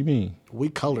the hell you mean? We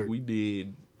colored. We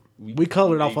did. We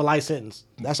colored off a life sentence.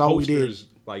 That's all we did. Posters,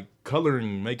 like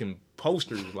coloring, making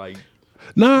posters, like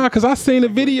Nah, cause I seen the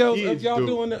videos of Kids y'all do.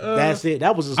 doing the. That's it.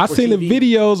 That was I for seen the TV.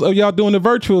 videos of y'all doing the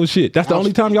virtual shit. That's the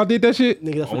only time y'all did that shit.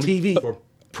 Nigga, that's for only TV. for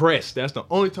press. That's the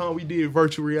only time we did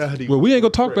virtual reality. Well, we ain't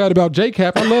gonna talk bad about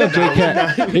JCAP. I love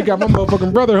JCAP. He got my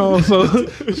motherfucking brother home, so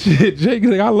shit.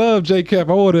 I love JCAP.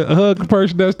 I want to hug the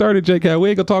person that started JCAP. We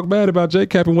ain't gonna talk bad about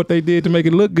JCAP and what they did to make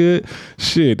it look good.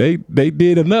 Shit, they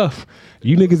did enough.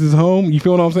 You niggas is home. You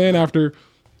feel what I'm saying? After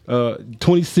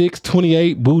 26,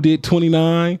 28, Boo did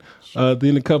 29.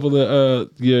 Then a couple of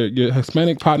your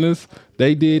Hispanic partners,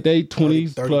 they did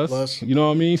 20s 30 plus. plus. You know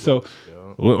what I mean? So,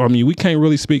 well, I mean, we can't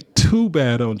really speak too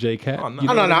bad on JCAP. Oh, no. You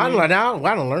know I what I mean?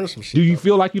 don't learn some shit. Do you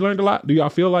feel like you learned a lot? Do y'all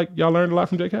feel like y'all learned a lot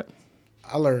from JCAP?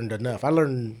 I learned enough. I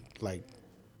learned like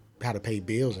how to pay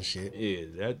bills and shit. Yeah,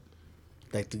 that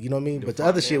Like you know what I mean. But the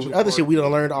other shit we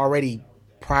done learned already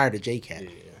prior to JCAT.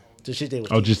 The shit they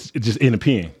was Oh, teaching. just in the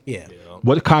pen. Yeah.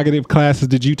 What cognitive classes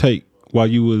did you take while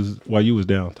you was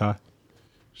down, Ty?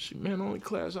 shit, man. The only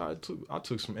class I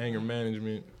took some anger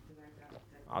management.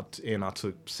 I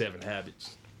took 7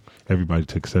 habits. Everybody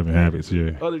took 7 habits,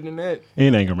 yeah. Other than that,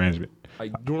 And anger management.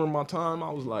 like during my time,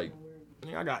 I was like,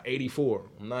 man, I got 84.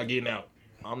 I'm not getting out.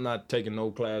 I'm not taking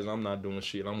no class. I'm not doing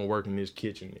shit. I'm gonna work in this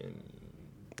kitchen and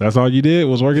That's all you did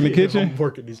was work in the kitchen? I'm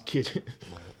working this kitchen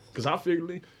because I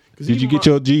figured. Did you get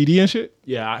your GED and shit?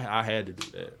 Yeah, I had to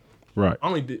do that. Right.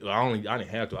 I didn't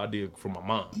have to. I did it for my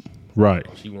mom. Right.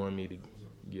 She wanted me to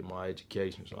get my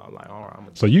education, so I was like, all right, I'm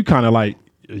gonna. So you kind of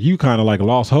like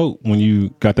lost hope when you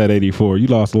got that 84. You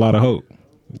lost a lot of hope.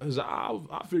 Cause I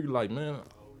figured like, man,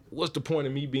 what's the point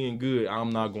of me being good?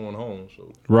 I'm not going home.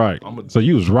 So Right. I'm a- So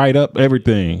you was right up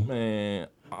everything. man,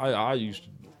 I used to,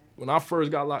 when I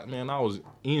first got locked, man, I was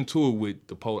into it with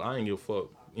the police. I ain't give a fuck.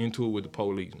 Into it with the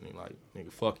police. Man. Like,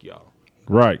 nigga, fuck y'all.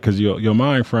 Right, because your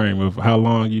mind frame of how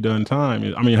long you done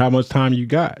time. I mean, how much time you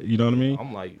got. You know what I mean?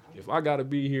 I'm like, if I gotta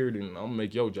be here, then I'm gonna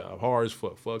make your job hard as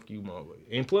fuck. Fuck you, motherfucker.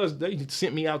 And plus, they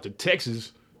sent me out to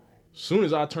Texas. As soon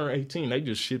as I turned 18, they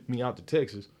just shipped me out to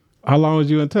Texas. How long was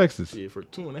you in Texas? Yeah, for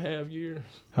 2.5 years.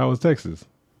 How was Texas?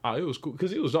 Oh, it was cool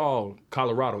because it was all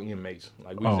Colorado inmates.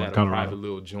 Like we Oh, was at a Colorado. private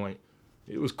little joint.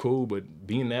 It was cool, but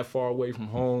being that far away from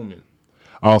home and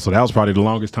Oh, so that was probably the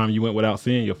longest time you went without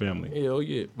seeing your family. hell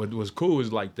yeah. But what's cool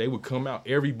is like they would come out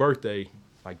every birthday.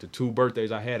 Like the 2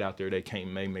 birthdays I had out there, they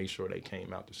made sure they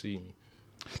came out to see me.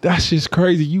 That's just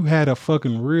crazy. You had a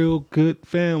fucking real good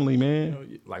family, man. Hell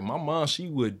yeah. Like my mom, she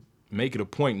would make it a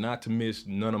point not to miss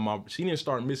none of my. She didn't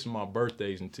start missing my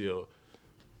birthdays until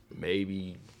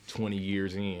maybe 20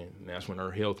 years in. And that's when her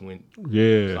health went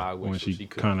Yeah, sideways, when so she she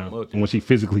couldn't kind come of up there. when she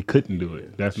physically couldn't do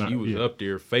it. That's She not. was yeah. up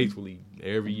there faithfully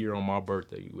every year on my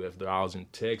birthday. Whether I was in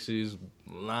Texas,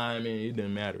 Lyman, it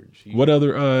didn't matter. What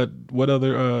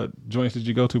other joints did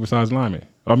you go to besides Lyman?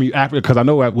 I mean, after because I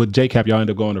know with JCap y'all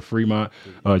ended up going to Fremont.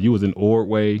 You was in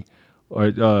Ordway,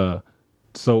 or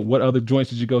so what other joints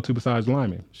did you go to besides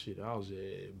Lyman? Shit, I was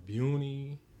at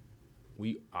Buny.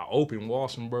 I opened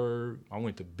Walsenburg. I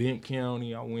went to Bent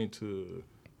County. I went to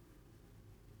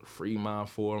Fremont,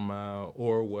 4 Mile,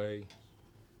 Ordway.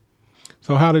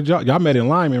 So how did y'all met in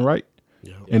Lyman, right?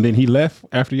 Yeah. And then he left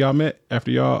after y'all met.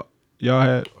 After y'all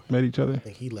had met each other. I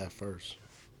think he left first.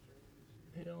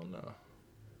 Hell no.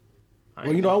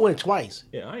 Well, you know, I went twice.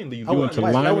 Yeah, I ain't leave. I went to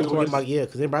twice. I Lyman went to get twice? my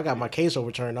because remember I got my case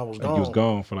overturned. I was Like gone. you was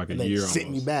gone for like a And they year. sent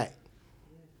me Almost. back.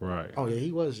 Right. Oh yeah,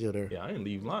 he was still there. Yeah, I didn't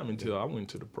leave Lyman until I went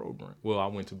to the program. Well, I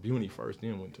went to Buny first,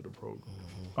 then went to the program.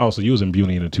 Oh, so you was in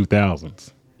Buny in the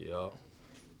 2000s. Yeah.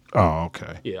 Oh,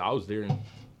 okay. Yeah, I was there.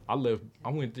 I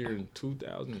went there in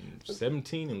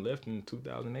 2017 and left in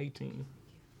 2018.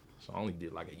 So I only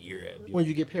did like a year at Buny. When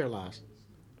you get paralyzed.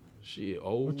 Shit,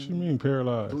 What you mean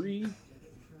paralyzed?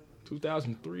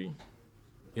 2003.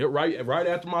 Yeah, right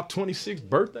after my 26th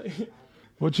birthday.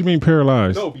 What you mean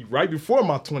paralyzed? No, right before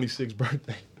my 26th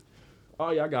birthday. Oh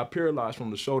yeah, I got paralyzed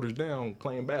from the shoulders down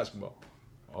playing basketball.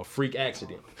 A freak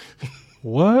accident.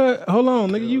 What? Hold on,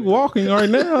 nigga. You walking right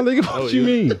now, nigga. What Oh, you yeah.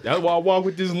 mean? That's why I walk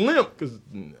with this limp, cause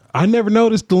I never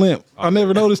noticed the limp. I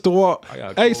never noticed the walk.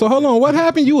 got Hey, so hold on. What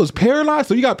happened? You was paralyzed?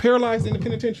 So you got paralyzed in the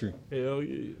penitentiary hell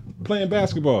yeah, playing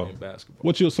basketball? playing basketball.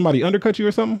 What, somebody undercut you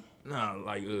or something? Nah,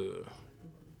 like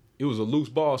it was a loose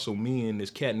ball, so me and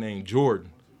this cat named Jordan,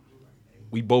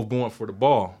 we both going for the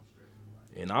ball,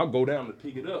 and I'll go down to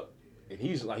pick it up, and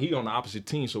he on the opposite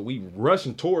team, so we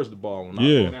rushing towards the ball. When I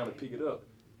Yeah. go down to pick it up,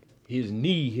 his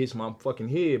knee hits my fucking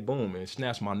head, boom, and it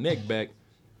snaps my neck back,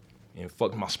 and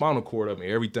fucked my spinal cord up, and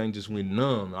everything just went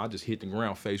numb. I just hit the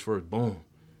ground face first, boom.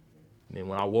 And then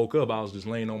when I woke up, I was just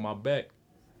laying on my back,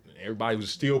 and everybody was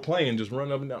still playing, just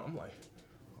running up and down. I'm like,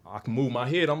 I can move my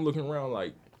head. I'm looking around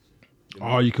like.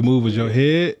 All you can move was your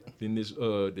head. Then this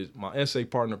my essay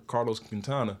partner Carlos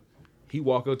Quintana, he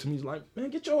walked up to me, he's like, "Man,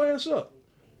 get your ass up."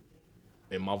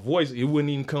 And my voice, it wouldn't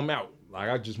even come out. Like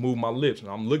I just moved my lips, and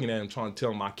I'm looking at him trying to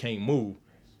tell him I can't move.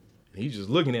 And he's just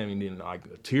looking at me, and then like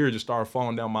a tear just started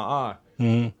falling down my eye.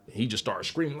 And he just started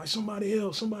screaming like, "Somebody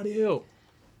help! Somebody help!"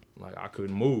 Like I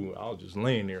couldn't move. I was just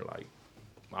laying there, like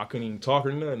I couldn't even talk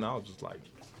or nothing. I was just like,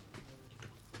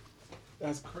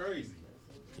 That's crazy.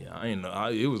 yeah, I ain't know.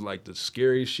 It was like the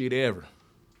scariest shit ever.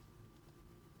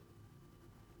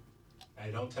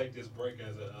 Hey, don't take this break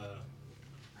as a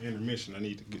intermission. I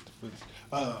need to get the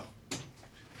footage.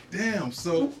 Damn.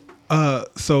 So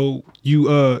you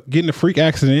get in a freak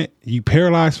accident. You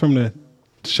paralyzed from the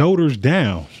shoulders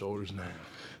down. Shoulders now.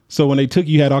 So when they took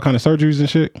you, you had all kind of surgeries and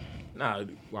shit. Nah,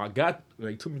 when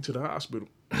they took me to the hospital,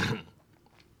 I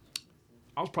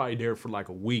was probably there for like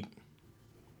a week.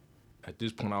 At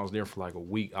this point, I was there for like a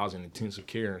week. I was in intensive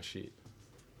care and shit.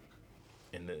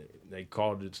 And they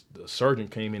called it, the surgeon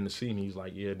came in to see me. He's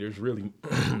like, yeah, there's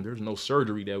no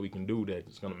surgery that we can do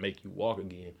that's going to make you walk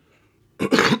again.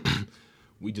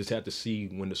 We just have to see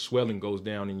when the swelling goes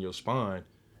down in your spine,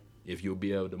 if you'll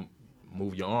be able to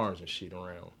move your arms and shit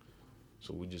around.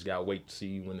 So we just got to wait to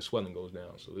see when the swelling goes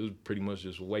down. So it was pretty much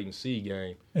just a wait and see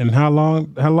game. And how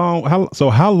long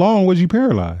was you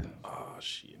paralyzed? Oh,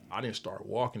 shit. I didn't start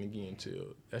walking again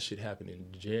till that shit happened in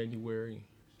January.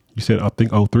 You said, I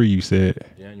think 03 you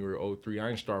said. January 03. I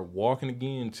didn't start walking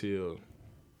again till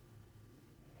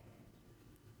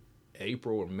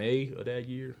April or May of that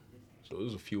year. So it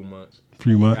was a few months.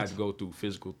 Few I had months. to go through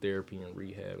physical therapy and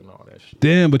rehab and all that shit.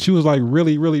 Damn, but you was like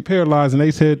really, really paralyzed, and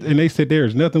they said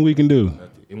there's nothing we can do.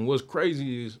 And what's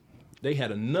crazy is they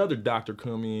had another doctor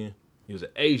come in. He was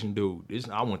an Asian dude.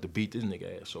 I wanted to beat this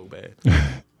nigga ass so bad.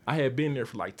 I had been there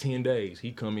for like 10 days.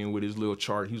 He come in with his little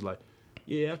chart. He was like,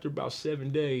 yeah, after about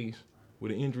 7 days,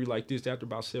 with an injury like this, after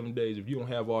about 7 days, if you don't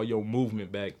have all your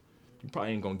movement back, you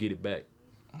probably ain't gonna get it back.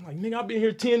 I'm like, nigga, I've been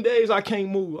here 10 days, I can't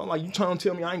move. I'm like, you trying to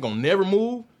tell me I ain't gonna never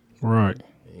move? Right.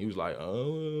 And he was like,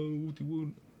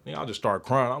 nigga, I just started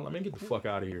crying. I'm like, man, get the fuck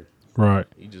out of here. Right.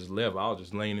 He just left. I was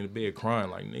just laying in the bed crying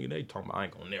like, nigga, they talking about I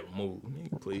ain't gonna never move.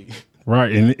 Nigga, please.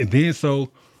 Right. And then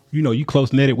so, you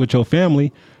close netted with your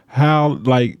family, how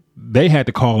like they had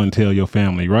to call and tell your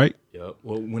family, right? Yep.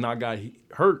 Well, when I got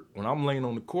hurt, when I'm laying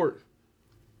on the court,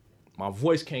 my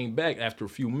voice came back after a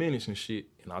few minutes and shit.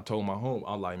 And I told my home,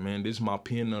 I was like, man, this is my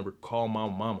PIN number. Call my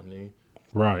mama, nigga.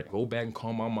 Right. Go back and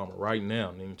call my mama right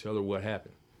now, nigga. Tell her what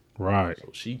happened. Right. So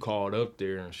she called up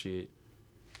there and shit.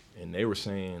 And they were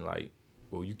saying, like,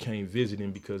 well, you can't visit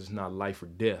him because it's not life or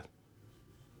death.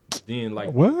 Then,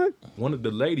 like, What? one of the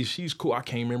ladies, she's cool. I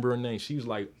can't remember her name. She's,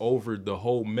 like, over the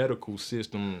whole medical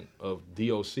system of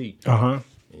DOC. Uh-huh.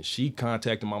 And she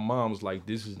contacted my mom, was like,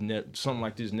 this is something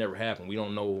like this never happened. We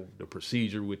don't know the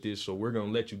procedure with this, so we're going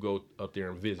to let you go up there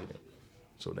and visit him.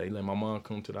 So they let my mom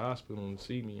come to the hospital and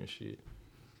see me and shit.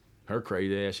 Her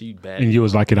crazy ass, she bad. And you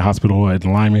was like in the hospital at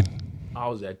Lyman? I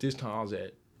was at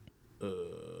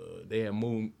they had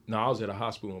moved, no, I was at a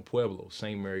hospital in Pueblo,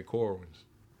 St. Mary Corwins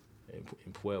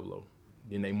in Pueblo.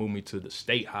 Then they moved me to the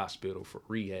state hospital for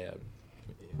rehab,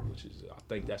 which is, I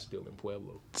think that's still in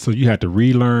Pueblo. So you had to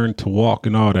relearn to walk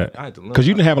and all that? I had to learn. Because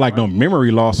you didn't have like no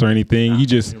memory loss or anything. You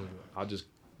just...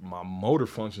 my motor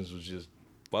functions was just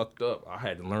fucked up. I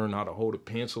had to learn how to hold a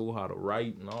pencil, how to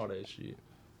write and all that shit.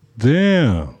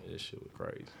 Damn. That shit was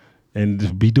crazy. And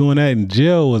to be doing that in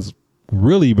jail was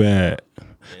really bad.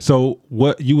 So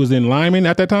what, you was in Lyman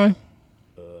at that time?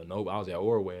 No, I was at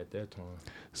Orway at that time.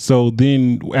 So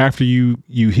then after you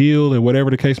heal and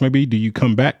whatever the case may be, do you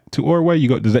come back to Orway?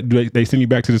 Do they send you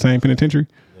back to the same penitentiary?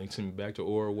 They sent me back to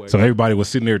Orway. So everybody was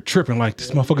sitting there tripping like, this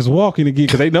motherfucker's walking again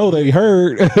because they know they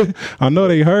heard. I know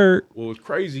they heard. What was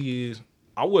crazy is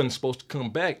I wasn't supposed to come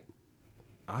back.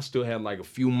 I still had like a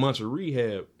few months of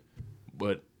rehab,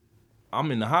 but I'm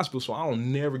in the hospital, so I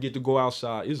don't never get to go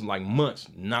outside. It's like months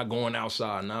not going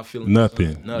outside, not feeling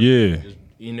Nothing. Nothing. Yeah. Just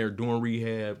in there doing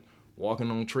rehab, walking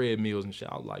on treadmills and shit.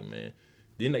 I was like, man.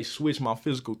 Then they switched my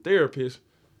physical therapist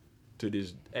to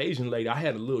this Asian lady. I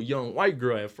had a little young white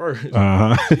girl at first.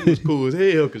 Uh-huh. She was cool as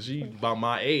hell because she about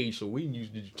my age, so we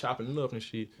used to chopping it up and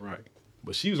shit. Right.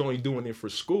 But she was only doing it for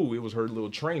school. It was her little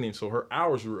training, so her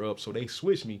hours were up, so they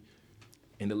switched me.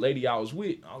 And the lady I was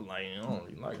with, I was like, I don't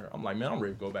really like her. I'm like, man, I'm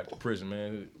ready to go back to prison,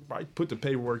 man. Probably put the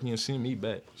paperwork in and send me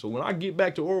back. So when I get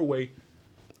back to Orway,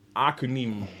 I could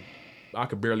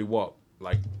barely walk.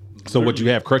 Like, So what, you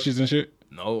have crutches and shit?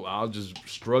 No, I was just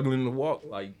struggling to walk,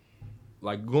 like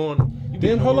going.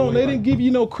 Then hold on, they didn't give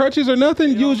you no crutches or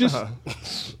nothing? You was just...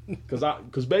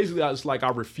 Because basically, it's like I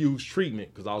refused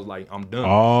treatment because I was like, I'm done.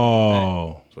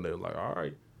 Oh. So they were like, all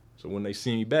right. So when they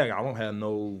send me back, I don't have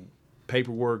no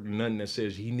paperwork, nothing that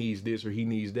says he needs this or he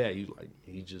needs that. He's like,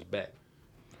 he's just back.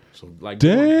 So like,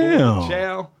 damn. Going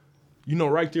to chow,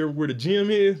 right there where the gym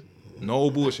is,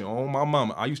 no bullshit. On my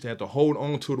mama, I used to have to hold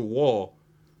on to the wall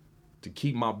to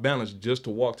keep my balance just to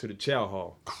walk to the chow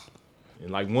hall. And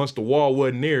like once the wall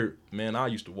wasn't there, man, I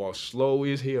used to walk slow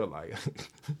as hell. Like,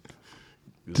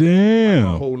 damn.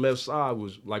 my whole left side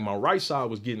was like, my right side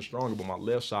was getting stronger, but my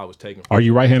left side was taking. Are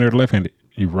you right-handed or left-handed?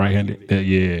 You right-handed?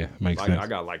 Yeah, makes like, sense. I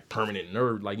got like permanent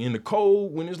nerve. Like in the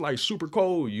cold, when it's like super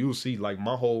cold, you'll see like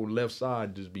my whole left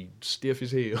side just be stiff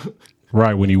as hell.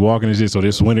 Right, when you walking and shit. So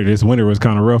this winter was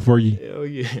kind of rough for you. Hell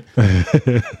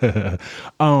yeah.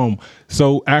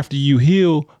 So after you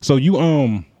heal, so you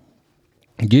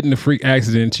get in the freak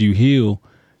accident, you heal,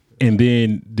 and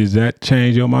then does that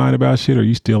change your mind about shit, or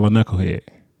you still a knucklehead?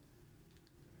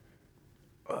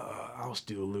 I was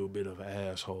still a little bit of an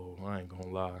asshole. I ain't gonna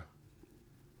lie.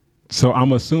 So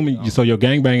I'm assuming, so your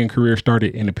gangbanging career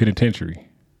started in the penitentiary.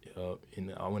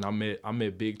 And when I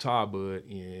met Big Todd Bud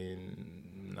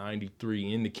in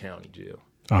 '93 in the county jail.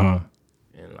 Uh-huh.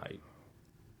 And like,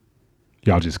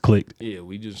 y'all just clicked. yeah,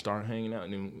 we just started hanging out,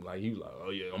 and then like he was like,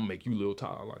 "Oh yeah, I'm gonna make you Lil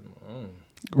Todd." I'm like,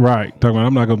 Right. Talking about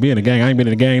I'm not gonna be in the gang. I ain't been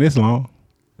in the gang this long.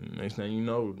 And next thing you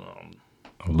know,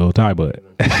 I'm a little tight, but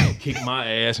kick my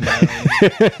ass now.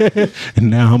 and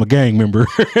now I'm a gang member.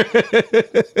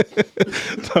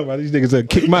 Talking about these niggas that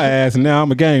kick my ass and now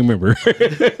I'm a gang member.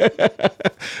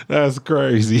 That's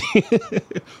crazy.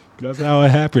 That's how it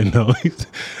happened, though.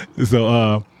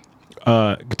 So,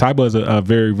 Ty Bud is a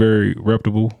very, very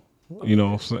reputable. You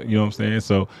know what I'm saying.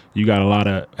 So you got a lot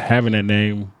of having that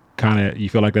name. Kind of, you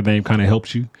feel like that name kind of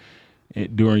helps you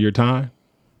during your time.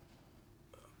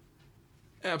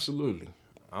 Absolutely.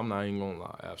 I'm not even gonna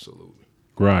lie. Absolutely.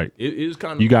 Right. It is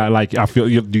kind of. You got like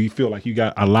do you feel like you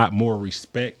got a lot more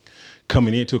respect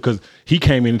coming into it because he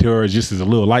came into her just as a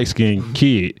little light skinned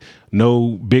kid,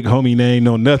 no big homie name,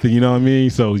 no nothing. You know what I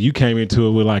mean? So you came into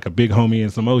it with like a big homie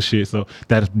and some old shit. So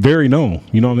that's very known.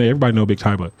 You know what I mean? Everybody know Big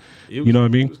Ty Bud. You know what I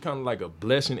mean? It was kind of like a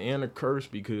blessing and a curse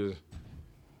because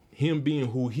him being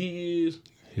who he is,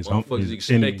 motherfuckers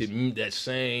expected that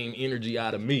same energy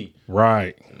out of me.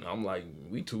 Right. And I'm like,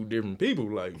 we two different people.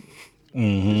 Like, this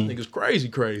nigga's crazy.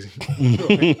 You know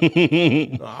what I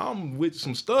mean? I'm with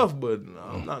some stuff, but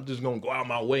I'm not just gonna go out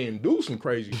my way and do some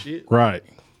crazy shit. Right.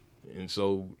 And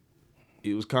so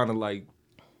it was kind of like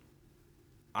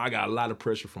I got a lot of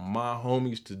pressure from my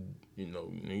homies to,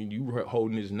 you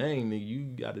holding his name, nigga, you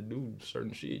got to do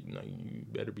certain shit. You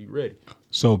better be ready.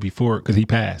 So because he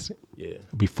passed. Yeah.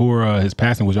 Before his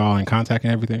passing, was y'all in contact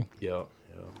and everything? Yeah.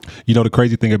 You know the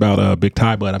crazy thing about Big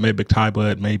Ty Bud, I met Big Ty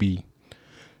Bud maybe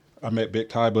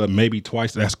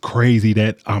twice. That's crazy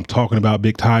that I'm talking about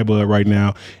Big Ty Bud right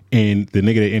now, and the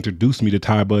nigga that introduced me to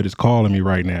Ty Bud is calling me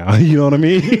right now. You know what I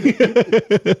mean?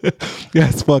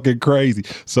 That's fucking crazy.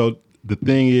 So the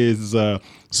thing is,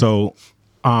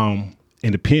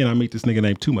 in the pen, I meet this nigga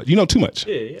named Too Much. You know Too Much?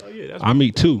 Yeah. I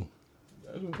meet Too.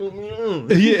 That's what put me on.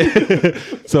 Yeah.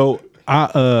 So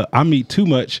I meet Too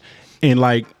Much, and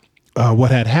like what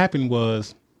had happened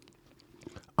was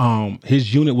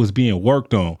his unit was being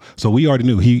worked on. So we already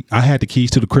knew I had the keys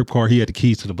to the Crip car, he had the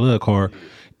keys to the Blood car,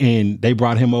 and they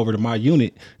brought him over to my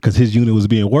unit because his unit was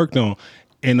being worked on.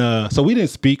 And so we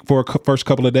didn't speak for first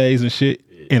couple of days and shit.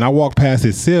 And I walked past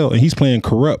his cell and he's playing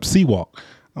Corrupt Seawalk.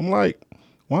 I'm like,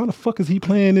 why the fuck is he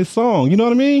playing this song? You know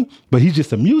what I mean? But he's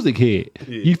just a music head.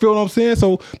 Yeah. You feel what I'm saying?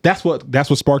 So that's what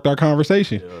sparked our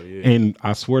conversation. Yeah. And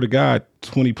I swear to God,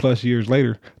 20 plus years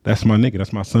later, that's my nigga.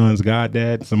 That's my son's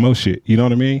goddad, some more shit. You know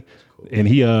what I mean? Cool. And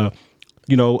he, I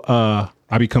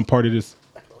become part of this.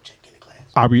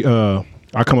 I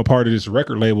come a part of this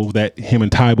record label that him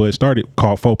and Ty Bud started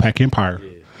called 4-Pack Empire.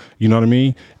 Yeah. You know what I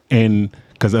mean? And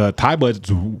because Ty Bud's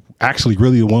actually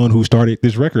really the one who started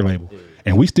this record label. Yeah.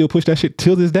 And we still push that shit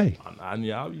till this day.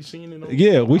 I'll be seeing it.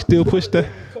 Yeah, we still push that.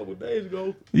 A couple days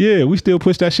ago. Yeah, we still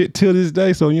push that shit till this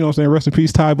day. So, you know what I'm saying? Rest in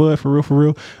peace, Ty Bud, for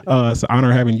real. It's an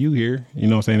honor having you here, you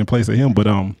know what I'm saying, in place of him. But,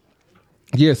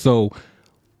 yeah, so,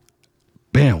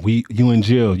 bam, you in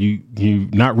jail. You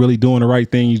not really doing the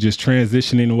right thing. You just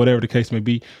transitioning or whatever the case may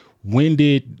be. When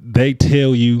did they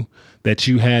tell you that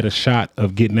you had a shot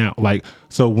of getting out? Like,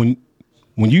 so when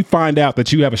you find out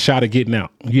that you have a shot of getting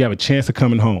out, you have a chance of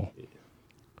coming home,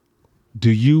 do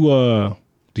you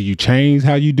change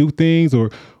how you do things,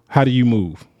 or how do you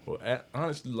move? Well,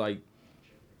 honestly, like,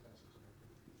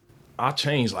 I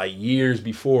changed like years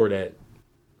before that,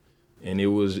 and it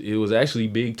was actually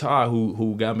Big Ty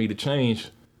who got me to change.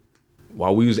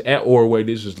 While we was at Orway,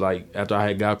 this was like after I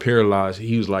had got paralyzed.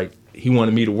 He was like, he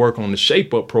wanted me to work on the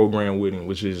Shape Up program with him,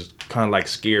 which is kind of like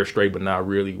Scare Straight, but not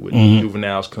really. With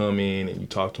juveniles come in and you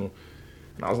talk to them,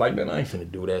 and I was like, man, I ain't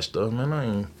finna do that stuff, man. I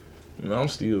ain't. I'm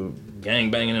still gang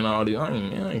banging and all this. I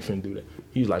ain't finna do that.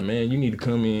 He was like, man, you need to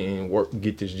come in and work and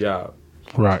get this job.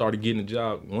 Right. I started getting the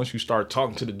job. Once you start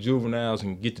talking to the juveniles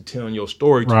and get to telling your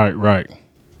story. Right.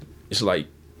 It's like,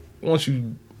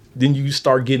 then you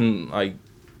start getting like,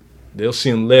 they'll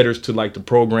send letters to like the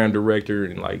program director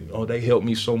and like, oh, they helped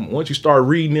me so much. Once you start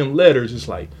reading them letters, it's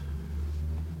like,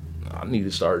 I need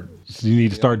to start. You need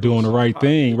to start doing the right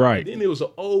thing. Right. Then there was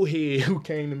an old head who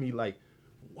came to me like,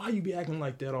 why you be acting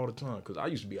like that all the time? Because I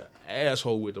used to be an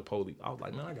asshole with the police. I was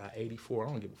like, man, I got 84. I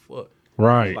don't give a fuck.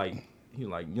 Right. He's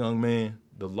like, young man,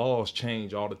 the laws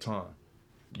change all the time.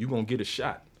 You gonna get a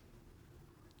shot.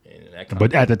 And that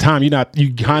but at the time, you don't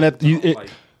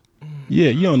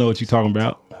know what you're talking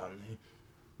about.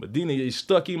 But then it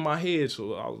stuck in my head,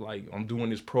 so I was like, I'm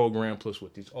doing this program. Plus,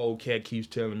 what this old cat keeps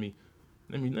telling me,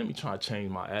 let me try to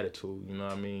change my attitude. You know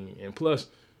what I mean? And plus,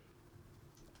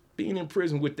 being in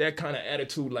prison with that kind of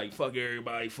attitude, like fuck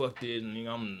everybody, fuck this, and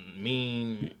I'm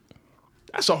mean.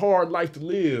 That's a hard life to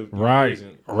live. Right.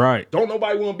 Don't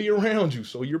nobody want to be around you,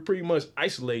 so you're pretty much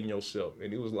isolating yourself.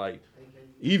 And it was like,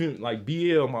 even like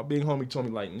BL, my big homie, told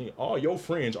me like, nigga, all your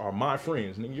friends are my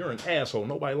friends. Nigga, you're an asshole.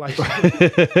 Nobody likes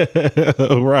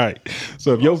you. Right.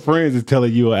 So if your friends is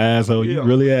telling you an asshole, you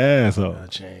really an asshole. I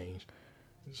changed.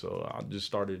 So I just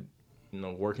started,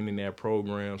 working in that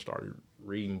program. Started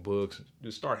reading books.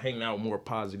 Just start hanging out with more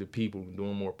positive people and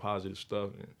doing more positive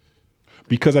stuff. And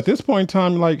Because at this point in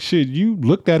time, like shit, you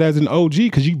looked at as an OG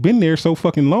because you've been there so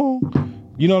fucking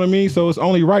long. You know what I mean? So it's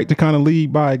only right to kind of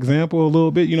lead by example a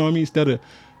little bit. You know what I mean?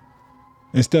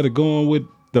 Instead of going with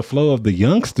the flow of the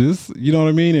youngsters, you know what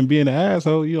I mean, and being an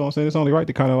asshole, you know what I'm saying? It's only right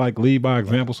to kind of like lead by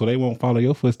example so they won't follow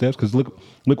your footsteps. Because look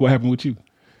what happened with you.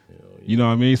 You know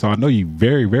what I mean? So I know you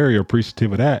very, very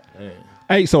appreciative of that. Man.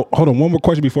 Hey, so hold on, one more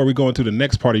question before we go into the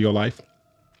next part of your life.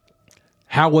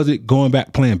 How was it going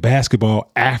back playing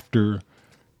basketball after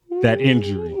that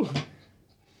injury?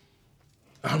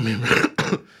 I remember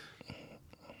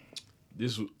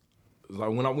this was like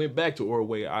when I went back to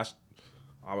Ordway, I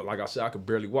like I said, I could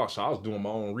barely walk, so I was doing my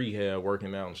own rehab,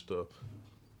 working out and stuff.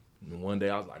 And one day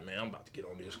I was like, man, I'm about to get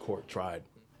on this court, try it.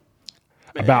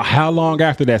 Man. About how long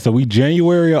after that? So we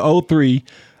January of 03.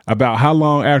 About how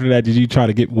long after that did you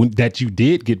try to that you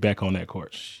did get back on that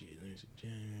court? Shit,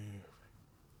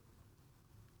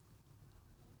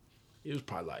 it was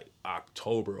probably like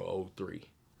October of 03.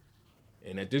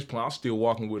 And at this point, I was still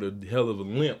walking with a hell of a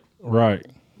limp. Right.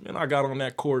 And I got on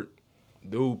that court.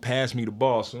 Dude passed me the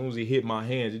ball. As soon as he hit my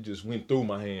hands, it just went through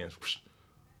my hands.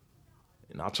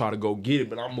 And I try to go get it,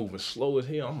 but I'm moving slow as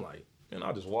hell. I'm like, and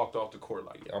I just walked off the court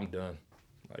like, yeah, I'm done.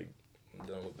 Like, I'm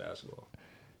done with basketball.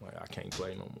 Like, I can't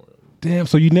play no more. Damn,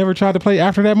 so you never tried to play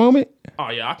after that moment? Oh,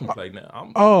 yeah, I can play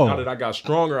now. Now that I got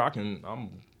stronger,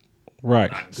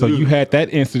 Right. So you had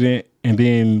that incident, and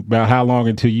then about how long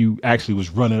until you actually was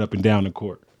running up and down the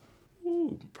court?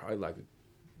 Ooh, probably like a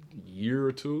year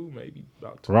or two, maybe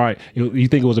about 2. Right. You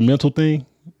think it was a mental thing?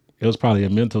 It was probably a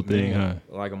mental thing, huh?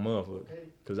 Like a motherfucker.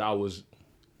 Because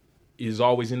it's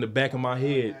always in the back of my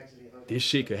head, this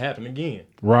shit could happen again.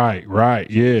 Right,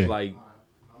 yeah. Like,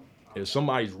 if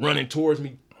somebody's running towards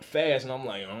me fast and I'm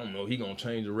like, I don't know, he gonna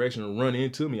change direction and run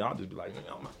into me, I'll just be like,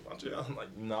 I'm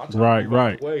like, no,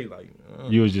 right. Away. Like,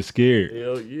 you was just scared.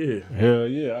 Hell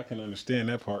yeah, I can understand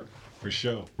that part for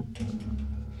sure.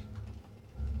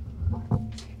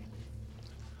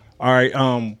 All right,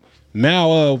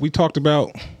 now we talked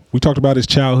about his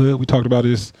childhood. We talked about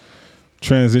his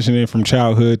transitioning from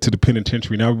childhood to the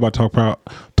penitentiary. Now we're about to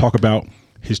talk about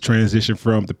his transition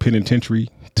from the penitentiary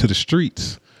to the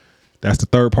streets. That's the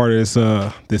third part of this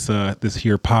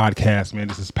here podcast, man.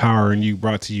 This is Powering You,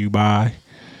 brought to you by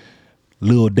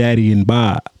Lil Daddy and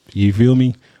Bob. You feel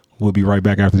me? We'll be right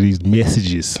back after these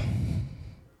messages.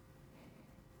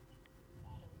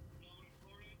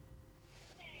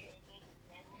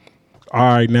 All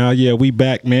right, now, yeah, we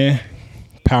back, man.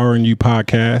 Powering You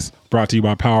podcast, brought to you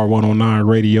by Power 109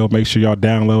 Radio. Make sure y'all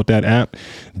download that app.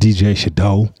 DJ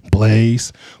Shadow,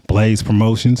 Blaze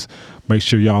Promotions. Make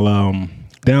sure y'all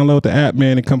download the app,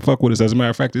 man, and come fuck with us. As a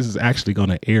matter of fact, this is actually going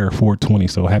to air 420,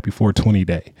 so happy 420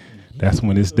 day. That's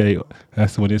when this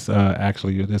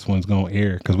one's going to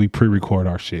air, because we pre-record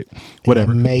our shit.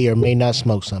 Whatever. And may or may not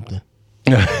smoke something.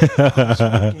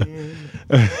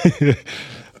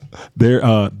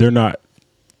 They're not.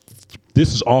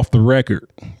 This is off the record.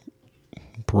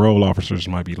 Parole officers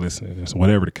might be listening to this,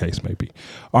 whatever the case may be.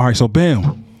 All right, so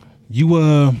bam, you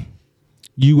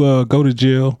go to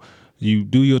jail. You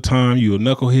do your time, you a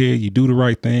knucklehead, you do the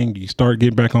right thing, you start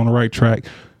getting back on the right track,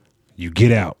 you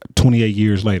get out 28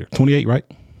 years later. 28, right?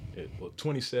 Yeah, well,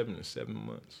 27 and 7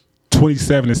 months.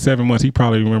 27 and 7 months. He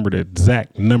probably remembered the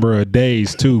exact number of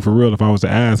days, too, for real, if I was to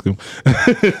ask him.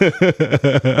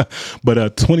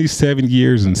 But 27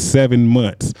 years and 7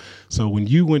 months. So when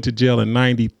you went to jail in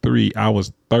 93, I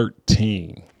was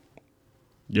 13.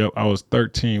 Yep, I was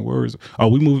 13. We was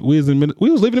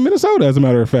living in Minnesota, as a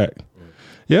matter of fact.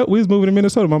 Yep, we was moving to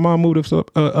Minnesota. My mom moved us up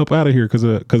out of here because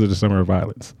of the summer of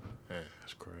violence. Man,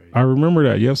 that's crazy. I remember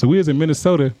that. Yep. So we was in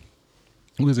Minnesota.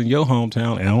 We was in your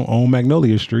hometown and on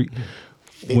Magnolia Street.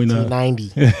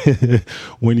 1590.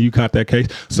 When you caught that case.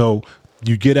 So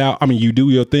you get out. I mean, you do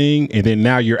your thing, and then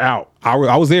now you're out.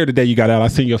 I was there the day you got out. I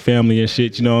seen your family and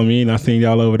shit. You know what I mean? I seen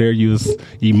y'all over there. You was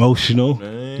emotional.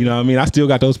 Man. You know what I mean? I still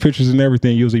got those pictures and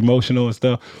everything. You was emotional and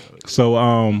stuff.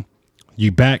 So you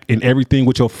back and everything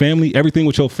with your family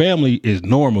is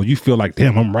normal. You feel like,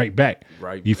 damn, I'm right back.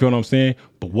 Right. You feel what I'm saying?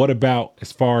 But what about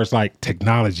as far as like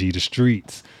technology, the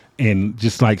streets, and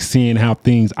just like seeing how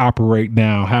things operate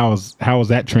now? How is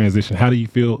that transition? How do you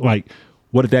feel? Like,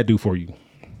 what did that do for you?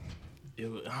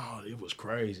 It was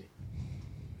crazy.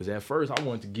 Because at first I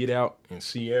wanted to get out and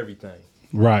see everything.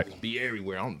 Right. Be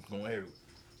everywhere. I'm going everywhere.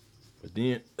 But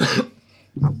then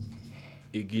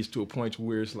it gets to a point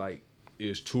where it's like,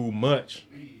 it's too much.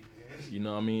 You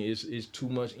know what I mean? It's too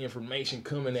much information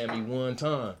coming at me one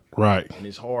time. Right. And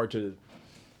it's hard to,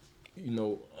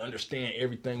 understand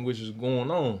everything which is going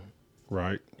on.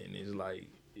 Right. And it's like,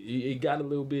 it got a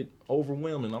little bit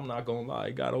overwhelming. I'm not going to lie.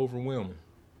 It got overwhelming.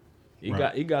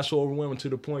 It got so overwhelming to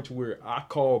the point to where I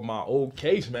called my old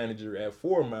case manager at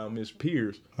 4 Mile, Miss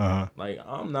Pierce. Like,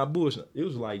 I'm not bullshit. It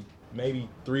was like maybe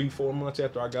 3-4 months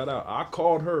after I got out. I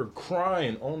called her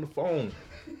crying on the phone.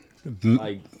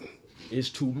 Like, it's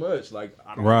too much. Like,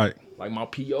 I don't, Right. Like, my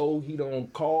PO, he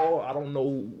don't call. I don't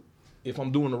know if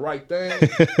I'm doing the right thing.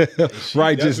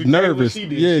 Right, just nervous.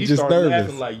 Yeah, she just started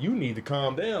nervous. laughing like, you need to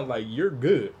calm down. Like, you're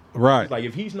good. Right. Like,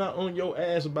 if he's not on your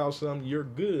ass about something, you're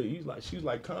good. She's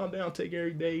like, calm down, take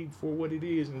every day for what it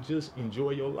is, and just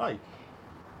enjoy your life.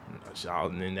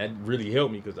 And that really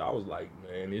helped me because I was like,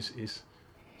 man, it's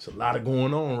a lot of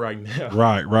going on right now.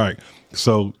 Right.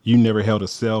 So you never held a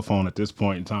cell phone at this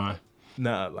point in time.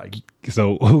 Nah, like,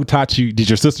 So who taught you? Did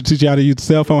your sister teach you how to use the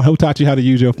cell phone? Who taught you how to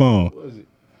use your phone? what was it?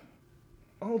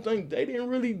 I don't think they didn't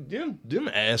really them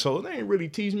assholes. They didn't really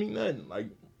teach me nothing. Like,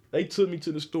 they took me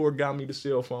to the store, got me the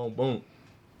cell phone, boom.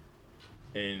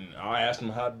 And I asked them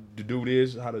how to do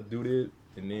this,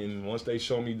 and then once they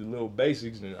showed me the little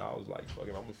basics, then I was like, fuck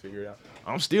it, I'm gonna figure it out.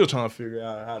 I'm still trying to figure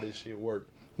out how this shit works.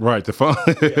 Right, the phone.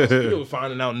 Yeah, I'm still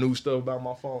finding out new stuff about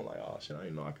my phone. Like, oh shit, I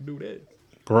didn't know I could do that.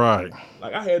 Right.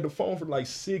 Like, I had the phone for like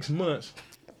 6 months.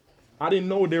 I didn't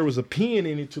know there was a pen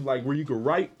in it to like where you could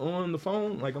write on the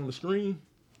phone, like on the screen.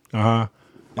 Oh,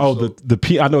 so- the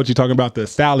pen. I know what you're talking about. The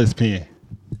stylus pen.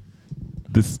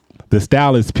 The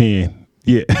stylus pen.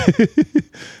 Yeah.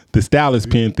 The stylus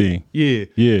pen thing. Yeah.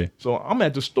 Yeah. So I'm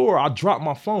at the store. I drop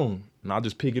my phone and I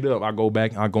just pick it up. I go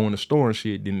back. I go in the store and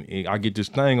shit. Then I get this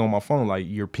thing on my phone like,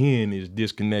 your pen is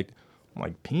disconnected. I'm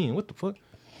like, pen? What the fuck?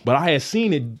 But I had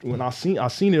seen it when I seen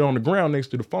it on the ground next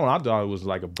to the phone. I thought it was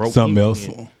like a broken Something else.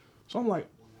 pen. So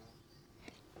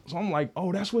I'm like,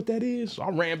 oh, that's what that is. So I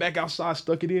ran back outside,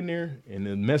 stuck it in there, and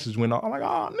the message went off. I'm like,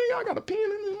 oh, nigga, I got a pen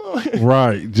in this mother.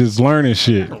 Right. Just learning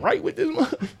shit. Right with this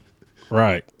mother.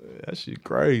 Right. That shit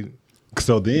crazy.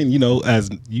 So then, as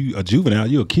you a juvenile,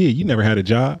 you a kid, you never had a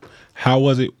job. How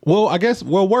was it? Well, I guess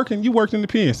working, you worked in the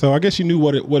pen, so I guess you knew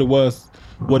what it was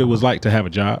like to have a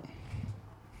job.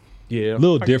 Yeah. A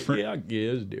little different. Yeah,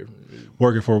 it's different.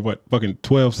 Working for what, fucking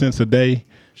 12 cents a day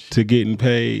to getting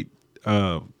paid,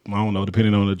 I don't know,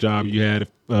 depending on the job you had,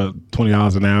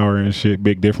 $20 an hour and shit,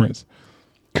 big difference.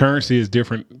 Currency is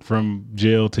different from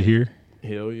jail to here.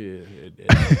 Hell yeah.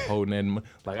 Holding that money.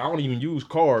 Like, I don't even use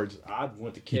cards. I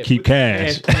went to cash. Keep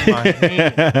cash. In my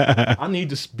hand. I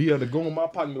need to be able to go in my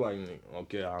pocket and be like,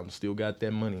 okay, I still got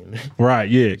that money in there. Right,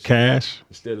 yeah, cash.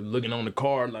 Instead of looking on the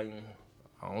card like,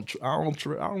 I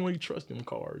don't really trust them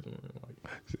cards. Man. Like,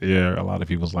 Yeah, a lot of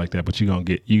people's like that, but you gonna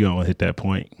hit that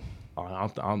point.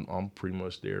 I'm pretty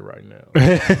much there right now.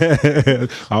 I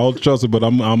don't trust it, but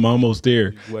I'm almost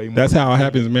there. Way more That's how it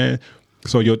happens, man.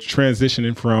 So you're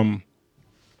transitioning from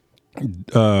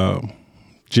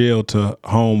jail to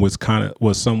home was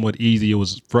somewhat easy. It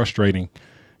was frustrating.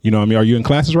 You know what I mean? Are you in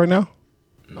classes right now?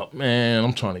 No, man,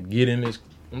 I'm trying to get in this.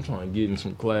 I'm trying to get in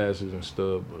some classes and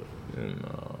stuff, but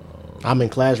I'm in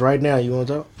class right now. You want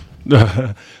to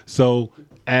talk? So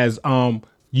as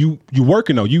you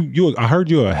working though, you I heard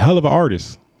you're a hell of an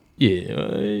artist. yeah,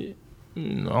 I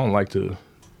don't like to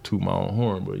toot my own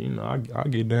horn, but I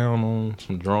get down on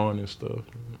some drawing and stuff.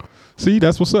 See,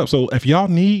 that's what's up. So if y'all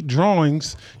need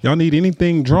drawings, y'all need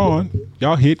anything drawn,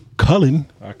 y'all hit Cullen.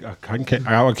 I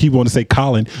keep wanting to say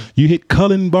Colin. You hit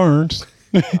Cullen Burns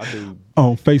I do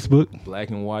on Facebook. black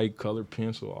and white, color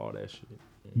pencil, all that shit.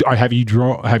 Have you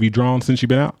drawn since you've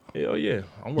been out? Hell yeah,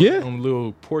 I'm working Yeah? on a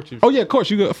little portrait. Oh yeah, of course.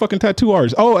 You got a fucking tattoo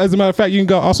artist. Oh, as a matter of fact, you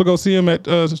can also go see him at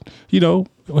him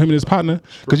and his partner,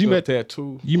 because you met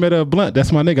tattoo. Blunt.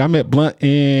 That's my nigga. I met Blunt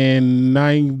in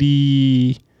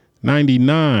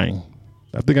 99.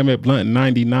 I think I met Blunt in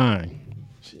 99.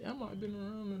 Shit, I might have been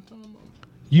around that time.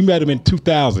 You met him in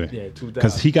 2000. Yeah, 2000.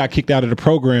 Because he got kicked out of the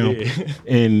program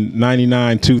in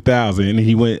 99, 2000. And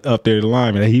he went up there to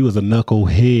lineman. He was a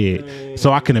knucklehead. Man.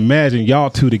 So I can imagine y'all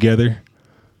two together.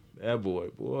 That boy.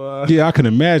 Yeah, I can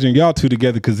imagine y'all two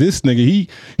together, because this nigga,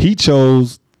 he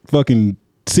chose fucking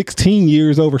 16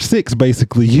 years over 6,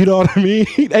 basically. You know what I mean?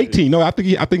 18. No, I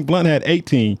think Blunt had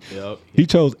 18. Yep. He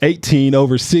chose 18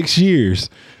 over 6 years.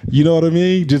 You know what I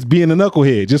mean? Just being a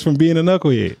knucklehead, just from being a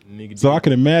knucklehead. Nigga So did. I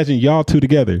can imagine y'all two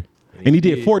together. And he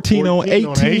did 14 on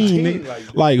 18.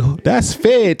 Like, that's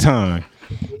fed time.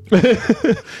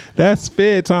 That's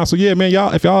fed time. So yeah, man,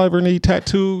 y'all, if y'all ever need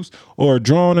tattoos or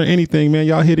drawing or anything, man,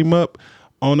 y'all hit him up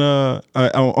on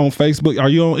Facebook. Are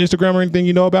you on Instagram or anything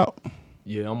you know about?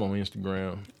 Yeah, I'm on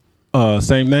Instagram.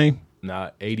 Same name?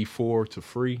 Nah, 84 to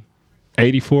free.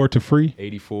 84 to free.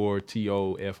 84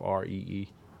 TOFREE.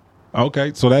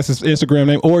 Okay, so that's his Instagram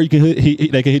name, or you can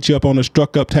they can hit you up on the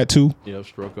Struck Up Tattoo. Yeah,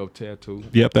 Struck Up Tattoo.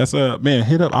 Yep, that's man.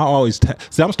 Hit up. I always see. I'm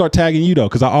gonna start tagging you though,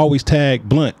 because I always tag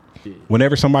Blunt. Yeah.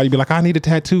 Whenever somebody be like, I need a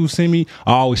tattoo, send me.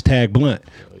 I always tag Blunt.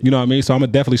 You know what I mean? So I'm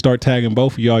gonna definitely start tagging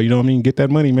both of y'all. You know what I mean? Get that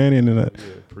money, man. And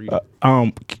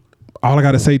all I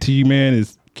gotta say to you, man,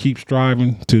 is keep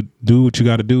striving to do what you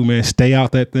got to do, man. Stay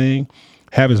out that thing.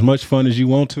 Have as much fun as you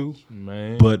want to,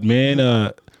 man. But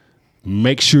man,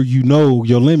 make sure you know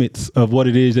your limits of what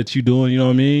it is that you're doing. You know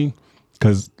what I mean?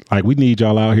 Because like we need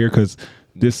y'all out here, because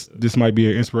this might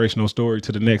be an inspirational story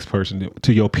to the next person,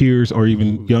 to your peers, or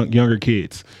even younger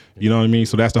kids. You know what I mean?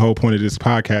 So that's the whole point of this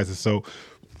podcast, is so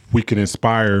we can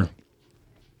inspire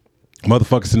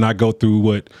motherfuckers to not go through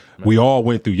what we all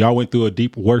went through. Y'all went through a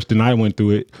deep worse than I went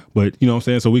through it, but you know what I'm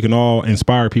saying? So we can all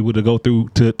inspire people to go through,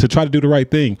 to try to do the right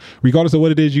thing, regardless of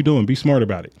what it is you're doing. Be smart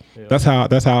about it. Yeah. That's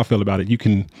how I feel about it. You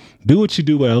can do what you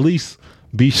do, but at least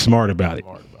be smart about it.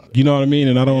 You know what I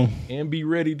mean? And be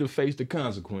ready to face the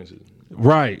consequences.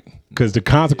 Right. Because the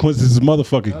consequences is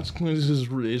motherfucking. Consequences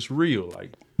is real.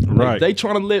 Like, right. They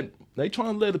trying to let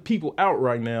the people out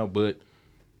right now, but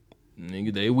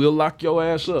nigga, they will lock your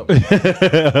ass up.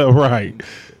 Right.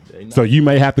 So you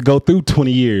may have to go through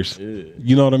 20 years. Yeah.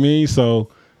 You know what I mean? So,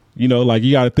 you know, like,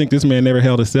 you got to think this man never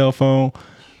held a cell phone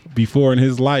before in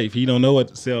his life. He don't know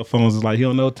what cell phones is like. He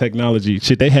don't know technology.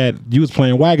 Shit, you was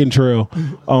playing Wagon Trail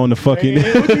on the fucking.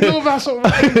 Man, what you know about some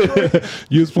Wagon Trail?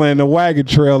 You was playing the Wagon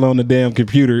Trail on the damn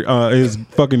computer. It's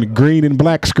fucking green and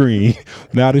black screen.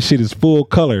 Now this shit is full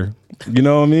color. You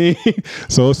know what I mean?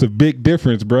 So it's a big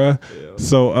difference, bruh. Yeah.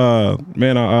 So,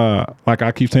 man, like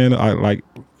I keep saying,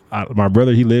 my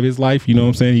brother, he live his life. You know what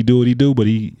I'm saying? He do what he do, but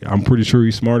I'm pretty sure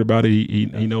he's smart about it. He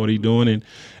know what he doing,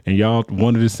 and y'all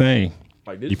one of the same.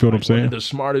 Like this, you feel what I'm saying? The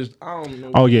smartest. I don't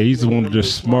know. Oh yeah, he's one of the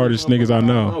smartest niggas I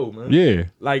know. Yeah,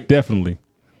 like definitely.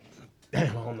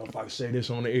 Damn, I don't know if I can say this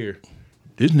on the air.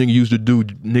 This nigga used to do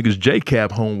niggas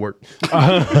JCap homework.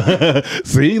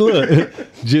 See, look,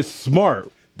 just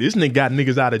smart. This nigga got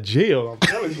niggas out of jail. I'm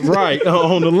telling you. Right,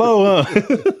 on the low,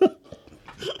 huh?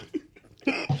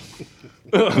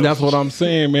 That's what I'm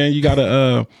saying, man. You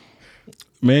gotta,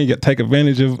 man, you gotta take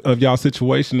advantage of y'all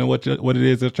situation and what it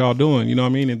is that y'all doing. You know what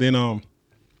I mean? And then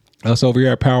us over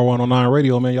here at Power 109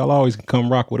 Radio, man, y'all always can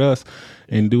come rock with us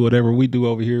and do whatever we do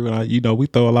over here. And you know, we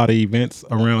throw a lot of events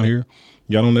around here.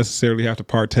 Y'all don't necessarily have to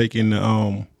partake in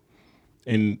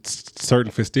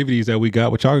certain festivities that we got,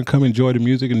 but y'all can come enjoy the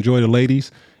music, enjoy the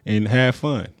ladies, and have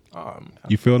fun.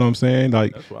 You feel what I'm saying?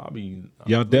 Like, that's what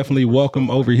y'all definitely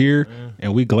welcome over here, man.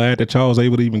 And we glad that y'all was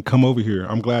able to even come over here.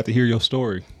 I'm glad to hear your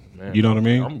story. Man, you know what I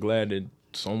mean? I'm glad that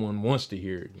someone wants to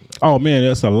hear it. You know? Oh man,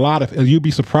 there's a lot of. You'd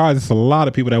be surprised. It's a lot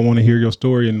of people that want to hear your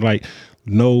story and like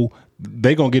know.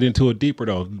 They gonna get into it deeper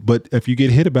though. But if you get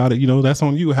hit about it, you know, that's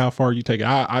on you how far you take it.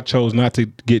 I chose not to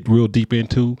get real deep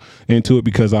into it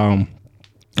because I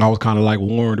was kind of like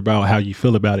warned about how you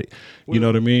feel about it. Well, you know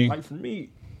what I mean? Like for me,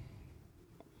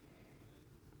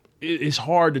 it's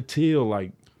hard to tell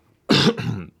like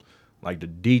like the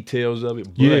details of it.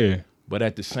 But, yeah. But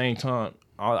at the same time,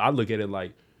 I look at it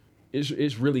like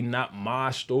it's really not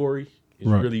my story. It's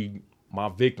right. really my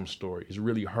victim's story. It's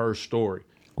really her story.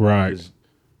 Right.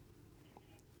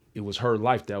 It was her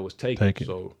life that was taken.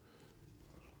 So,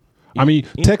 I mean,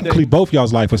 technically, both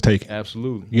y'all's life was taken.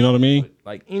 Absolutely. You know what I mean? But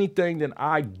like anything that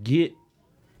I get,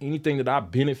 anything that I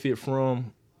benefit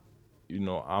from, you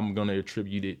know, I'm gonna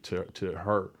attribute it to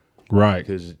her. Right.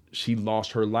 Because she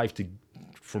lost her life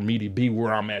for me to be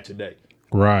where I'm at today.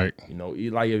 Right. You know,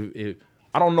 like if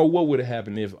I don't know what would have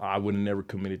happened if I would have never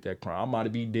committed that crime. I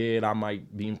might be dead. I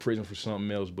might be in prison for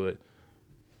something else, but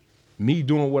me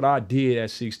doing what I did at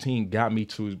 16 got me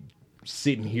to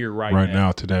sitting here right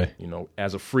now today. You know,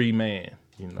 as a free man.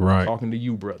 You know, right. Talking to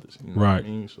you brothers. You know right. What I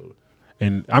mean? So,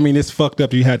 and I mean, it's fucked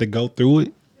up. You had to go through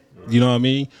it. You know what I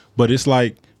mean? But it's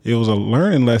like it was a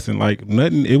learning lesson. Like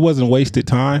nothing. It wasn't wasted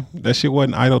time. That shit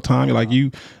wasn't idle time. Like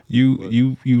you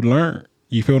learn.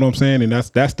 You feel what I'm saying? And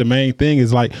that's the main thing.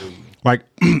 Is like I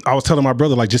was telling my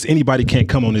brother, like just anybody can't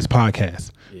come on this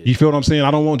podcast. Yeah. You feel what I'm saying? I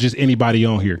don't want just anybody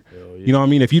on here. You know what I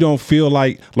mean? If you don't feel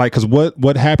like, because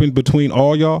what happened between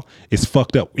all y'all is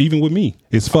fucked up. Even with me,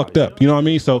 it's fucked up. You know what I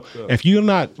mean? So if you're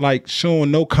not like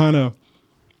showing no kind of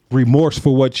remorse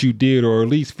for what you did, or at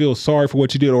least feel sorry for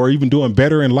what you did, or even doing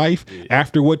better in life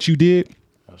after what you did,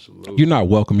 absolutely, you're not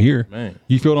welcome here. Man.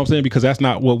 You feel what I'm saying? Because that's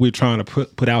not what we're trying to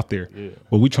put out there. Yeah.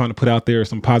 What we're trying to put out there is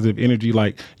some positive energy.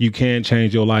 Like you can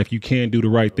change your life. You can do the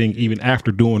right thing even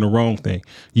after doing the wrong thing.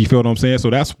 You feel what I'm saying? So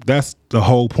that's the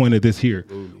whole point of this here.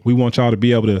 Absolutely. We want y'all to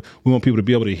be able to. We want people to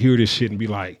be able to hear this shit and be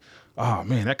like, oh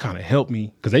man, that kind of helped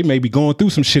me because they may be going through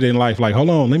some shit in life. Like, hold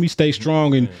on, let me stay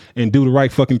strong and do the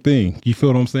right fucking thing. You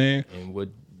feel what I'm saying? And what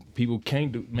people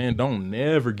can't do, man, don't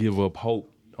never give up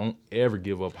hope. Don't ever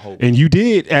give up hope. And you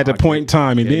did at the point in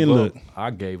time, and then look, I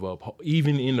gave up hope.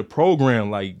 Even in the program,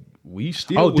 like we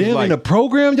still. Oh, damn! Like, in the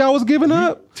program, y'all was giving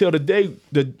up till the day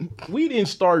we didn't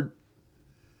start.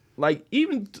 Like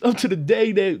even up to the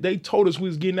day that they told us we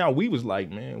was getting out, we was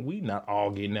like, man, we not all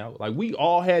getting out. Like we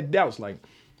all had doubts. Like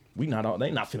we not all.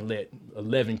 They not finna let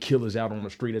 11 killers out on the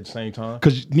street at the same time.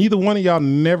 because neither one of y'all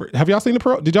never have y'all seen the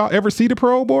parole. Did y'all ever see the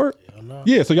parole board? No.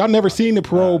 Yeah, so y'all never seen the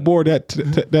parole board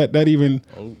that even.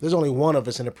 There's only one of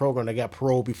us in the program that got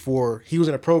parole before. He was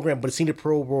in the program, but seen the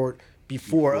parole board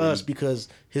before us because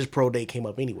his parole date came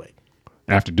up anyway.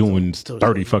 After doing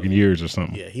 30 fucking years or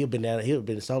something.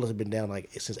 Yeah, Solus had been down like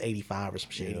since 85 or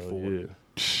some shit, 84. Yeah.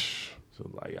 So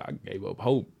like I gave up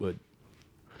hope, but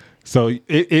So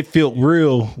it felt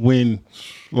real when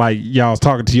like y'all was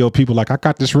talking to your people like I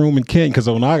got this room in Kent because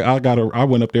when I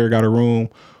went up there got a room,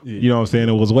 you know what I'm saying,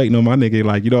 it was waiting on my nigga,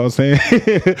 like, you know what I'm saying?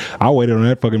 I waited on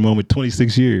that fucking moment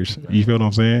 26 years. You feel what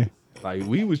I'm saying? like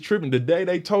we was tripping the day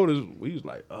they told us. We was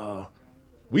like,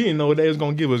 we didn't know they was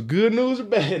gonna give us good news or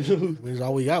bad news. Because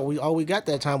all we got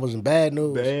that time was in bad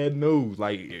news. Bad news.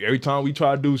 Like every time we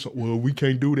try to do something, well, we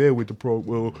can't do that with the pro.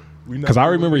 Well, we not. Because I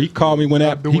remember he called me with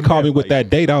that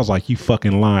date. I was like, you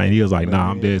fucking lying. He was like, nah,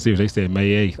 I'm dead serious. They said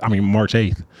March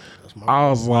 8th. I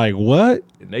was like, what?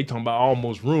 And they talking about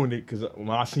almost ruined it because when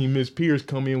I seen Miss Pierce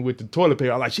come in with the toilet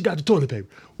paper, I was like, she got the toilet paper.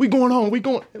 We going home. We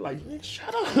going. They're like, man,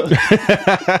 shut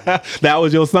up. That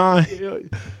was your sign?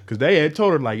 Because they had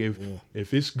told her like,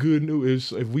 if it's good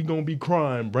news, if we gonna be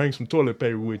crying, bring some toilet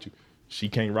paper with you. She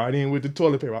came right in with the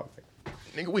toilet paper. I was like,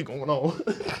 nigga, we going home.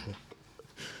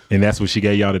 And that's what she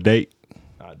gave y'all the date?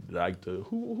 I like the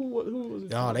who was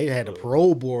it? No, they had the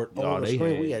parole board on the they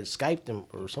screen. had We had Skyped them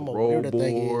or some of roll whatever the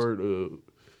thing is. board.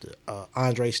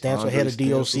 Andre Stansel, Andre head of DOC,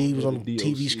 Stansel, was on the head of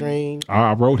TV DOC. screen.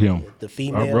 I wrote him. The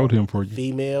female, I wrote him for you.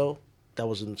 Female, that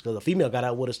was because the female got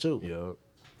out with us too. Yeah.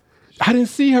 I didn't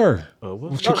see her.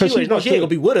 No, she ain't gonna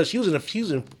be with us. She was in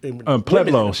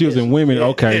Pueblo. She was in women. Yeah.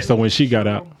 Okay, so when she got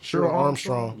out. Cheryl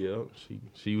Armstrong. Yeah,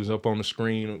 she was up on the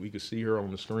screen. We could see her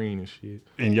on the screen and shit.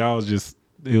 And y'all was just,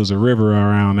 it was a river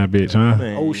around that bitch, huh?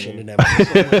 Man. Ocean and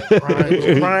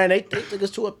that. Crying. They took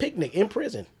us to a picnic in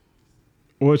prison.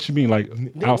 What you mean, like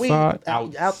outside?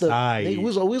 Outside. We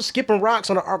was skipping rocks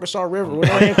on the Arkansas River with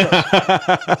no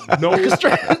handcuffs. No,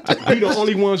 we the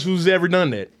only ones who's ever done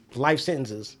that. Life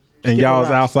sentences. And Skipping y'all was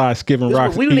rocks. outside skipping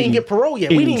rocks. We didn't even get parole yet.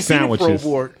 We eating didn't even see the parole sandwiches.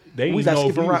 board. They we didn't got know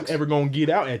if skipping we was rocks. ever gonna get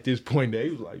out at this point. They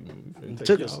was like,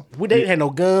 Took us. We didn't have no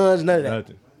guns, none of that.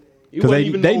 nothing. Because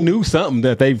they knew something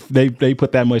that they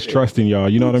put that much trust in y'all.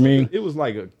 You know what I mean? It was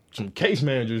like some case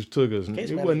managers took us. Case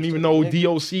It managers wasn't even took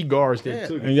no us. DOC guards that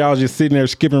took us. And y'all just sitting there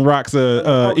skipping rocks,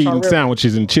 eating River.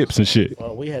 sandwiches and chips and shit.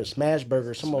 We had smash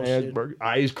burgers, some more shit. Burger,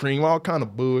 ice cream, all kind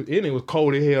of bud. And it was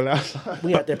cold as hell outside.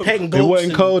 We out there pecking It goats. wasn't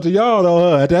and- cold to y'all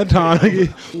though. At that time,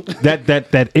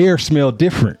 that air smelled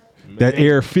different. That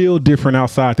air feel different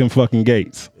outside them fucking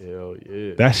gates. Hell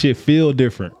yeah. That shit feel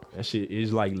different. That shit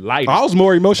is like light. I was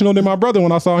more emotional than my brother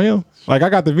when I saw him. Like I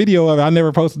got the video of it. I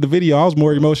never posted the video. I was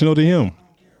more emotional than him.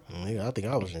 Nigga, I think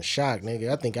I was in shock,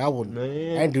 nigga. I think I would.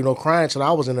 Man. I didn't do no crying until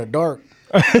I was in the dark.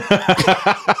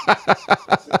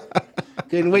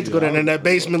 Couldn't wait to go down in that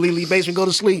basement, Lily basement, go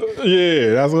to sleep.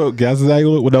 Yeah, that's exactly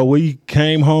what. No, we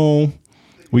came home.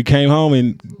 We came home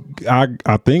and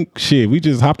I think shit. We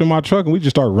just hopped in my truck and we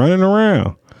just started running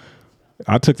around.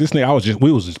 I took this nigga.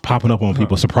 We was just popping up on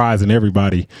people, surprising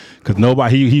everybody. Cause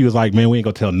nobody. He was like, man, we ain't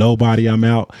gonna tell nobody I'm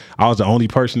out. I was the only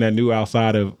person that knew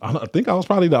outside of. I think I was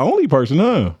probably the only person,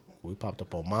 huh? We popped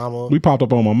up on Mama. We popped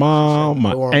up on my mom,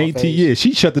 my door on my auntie. face. Yeah,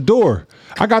 she shut the door.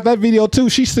 I got that video too.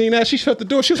 She seen that. She shut the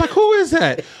door. She was like, "Who is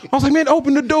that?" I was like, "Man,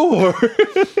 open the door."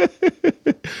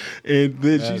 And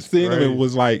then she seen him and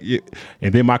was like, yeah.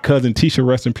 And then my cousin Tisha,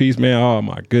 rest in peace, man. Oh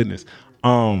my goodness.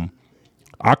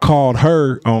 I called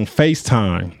her on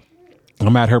FaceTime.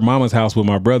 I'm at her mama's house with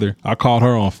my brother. I called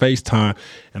her on FaceTime,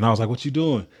 and I was like, "What you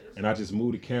doing?" And I just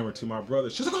moved the camera to my brother.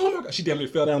 She's like, "Oh my God." She damn near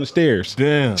fell down the stairs.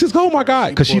 Damn. She's like, "Oh my God."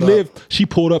 Because she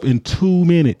pulled up in 2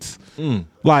 minutes.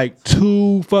 Like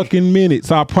 2 fucking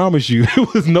minutes. I promise you.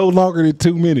 It was no longer than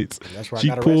 2 minutes. That's why I she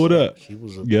got pulled arrested. up. She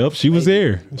was a Yep, she was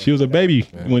there. She was a baby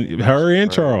when her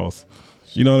and Charles.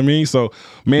 You know what I mean? So,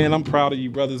 man, I'm proud of you,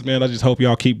 brothers, man. I just hope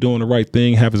y'all keep doing the right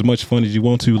thing. Have as much fun as you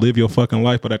want to. Live your fucking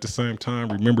life. But at the same time,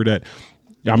 remember that.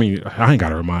 I mean, I ain't got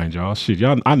to remind y'all. Shit,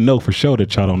 y'all. I know for sure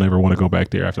that y'all don't ever want to go back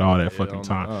there after all that fucking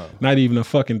time. Not even a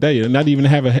fucking day. Not even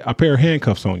have a pair of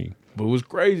handcuffs on you. But what's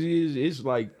crazy is it's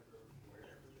like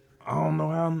I don't know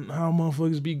how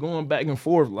motherfuckers be going back and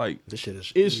forth. Like, This shit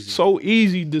is it's easy. so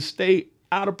easy to stay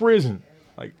out of prison.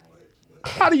 Like,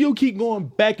 how do you keep going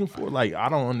back and forth? Like, I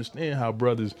don't understand how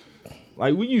brothers.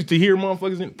 Like, we used to hear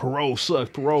motherfuckers in parole sucks,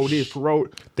 parole this, parole.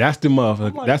 That's the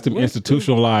motherfucker. like, That's the what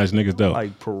institutionalized niggas though.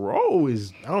 Like, parole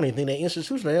is. I don't even think they're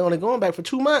institutional. They're only going back for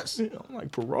 2 months. I'm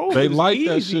like, parole. They is like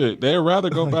that easy. shit. They'd rather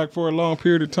go back for a long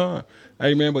period of time.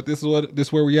 Hey man, but this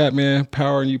is where we at, man.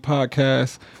 Powering You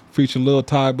podcast, featuring Lil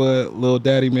Ty Bud, Lil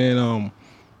Daddy, man.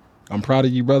 I'm proud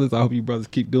of you brothers. I hope you brothers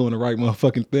keep doing the right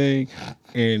motherfucking thing.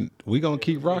 And we gonna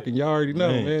keep rocking. Y'all already know,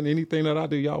 man. Anything that I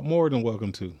do, y'all more than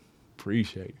welcome to.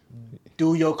 Appreciate it.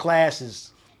 Do your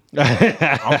classes.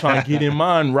 I'm trying to get in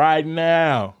mine right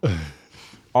now.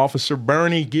 Officer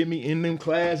Bernie, get me in them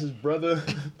classes, brother.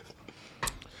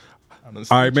 All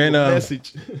right, man.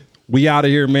 Message. We out of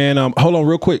here, man. Hold on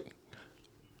real quick.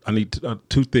 I need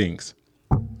 2 things.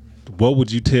 What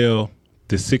would you tell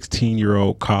the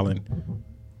 16-year-old Colin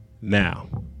now?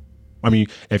 I mean,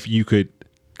 if you could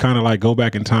kind of like go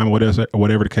back in time,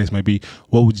 whatever the case may be,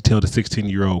 what would you tell the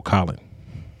 16-year-old Colin?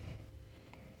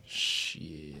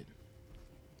 Shit.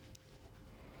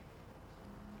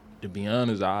 To be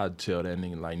honest, I'd tell that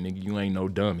nigga, like, nigga, you ain't no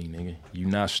dummy, nigga. You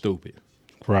not stupid.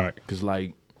 Right. Cause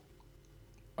like,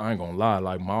 I ain't gonna lie,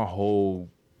 like my whole,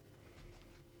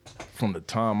 from the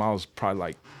time I was probably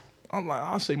like,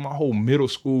 I'll say my whole middle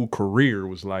school career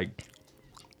was like,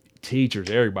 teachers,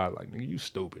 everybody like, nigga, you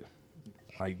stupid.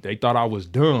 Like they thought I was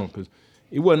dumb, cause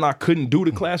it wasn't I couldn't do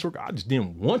the classwork. I just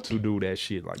didn't want to do that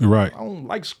shit. Like, right. I don't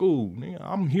like school, nigga.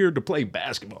 I'm here to play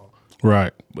basketball.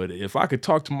 Right. But if I could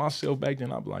talk to myself back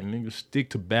then, I'd be like, nigga, stick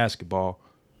to basketball.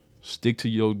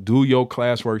 Do your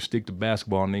classwork, stick to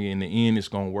basketball, nigga. In the end, it's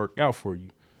gonna work out for you.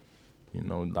 You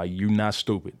know, like you not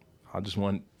stupid. I just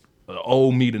want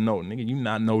old me to know, nigga, you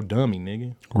not no dummy,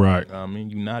 nigga. Right. You know what I mean,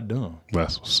 you not dumb.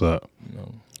 That's what's up. You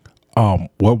know.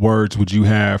 What words would you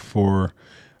have for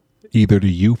either the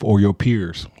youth or your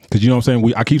peers? Because you know what I'm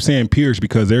saying? I keep saying peers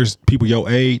because there's people your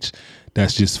age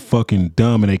that's just fucking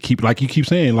dumb, and they keep, like you keep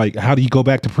saying, like, how do you go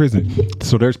back to prison?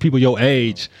 So there's people your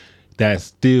age that's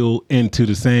still into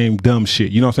the same dumb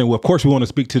shit. You know what I'm saying? Well, of course we want to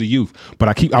speak to the youth, but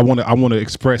I want to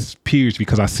express peers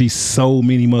because I see so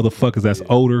many motherfuckers that's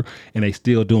older and they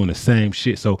still doing the same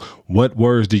shit. So what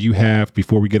words do you have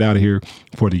before we get out of here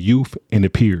for the youth and the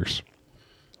peers?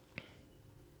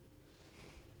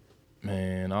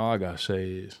 Man, all I gotta say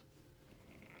is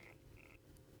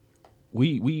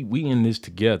we in this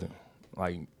together.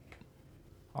 Like,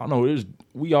 I know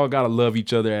we all gotta love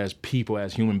each other as people,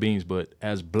 as human beings, but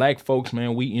as black folks,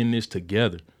 man, we in this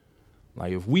together.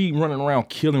 Like, if we running around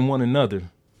killing one another,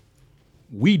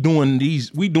 we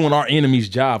doing our enemy's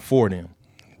job for them.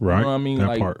 Right. You know what I mean? That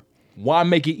like, part. why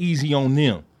make it easy on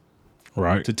them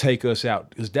Right. to take us out?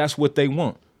 Because that's what they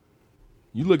want.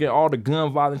 You look at all the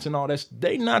gun violence and all that,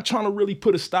 they not trying to really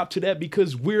put a stop to that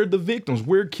because we're the victims.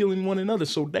 We're killing one another.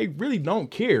 So they really don't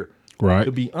care, Right.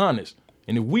 to be honest.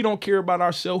 And if we don't care about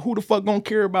ourselves, who the fuck gonna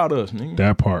care about us, nigga?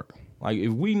 That part. Like,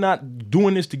 if we not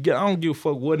doing this together, I don't give a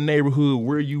fuck what neighborhood,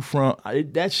 where you from.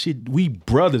 That shit, we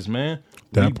brothers, man.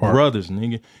 That we part. brothers,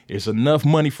 nigga. It's enough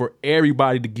money for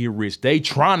everybody to get rich. They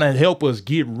trying to help us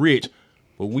get rich,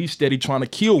 but we steady trying to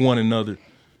kill one another.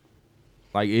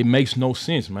 Like, it makes no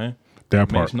sense, man. That It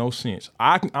part. makes no sense.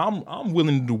 I'm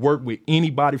willing to work with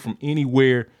anybody from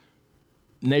anywhere,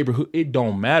 neighborhood. It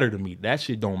don't matter to me. That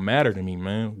shit don't matter to me,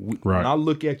 man. Right. When I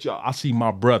look at y'all, I see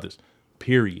my brothers,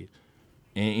 period.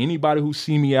 And anybody who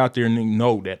see me out there and they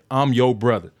know that I'm your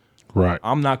brother. Right.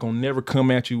 I'm not gonna never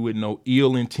come at you with no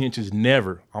ill intentions.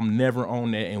 Never. I'm never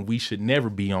on that, and we should never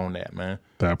be on that, man.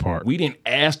 That part. We didn't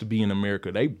ask to be in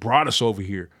America. They brought us over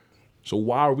here. So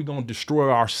why are we gonna destroy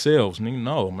ourselves, nigga?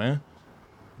 No, man.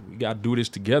 We gotta do this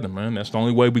together, man. That's the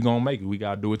only way we gonna make it. We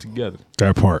gotta do it together.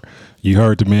 That part. You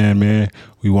heard the man.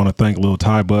 We want to thank Lil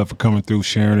Ty Bud for coming through,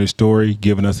 sharing his story,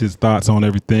 giving us his thoughts on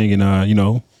everything,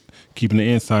 and keeping the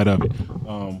inside of it.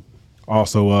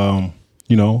 Also,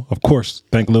 of course,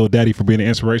 thank Lil Daddy for being the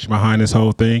inspiration behind this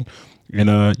whole thing. And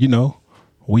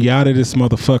we out of this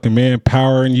motherfucking, man.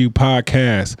 Powering You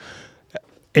podcast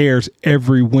airs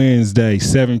every Wednesday,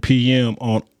 7 p.m.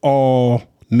 on all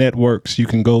networks. You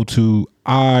can go to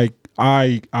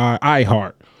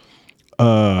iHeart,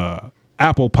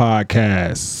 Apple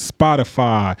Podcasts,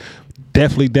 Spotify.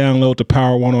 Definitely download the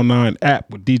Power 109 app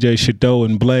with DJ Shadow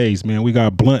and Blaze, man. We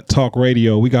got Blunt Talk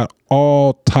Radio. We got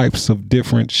all types of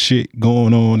different shit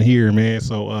going on here, man.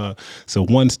 So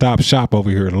one-stop shop over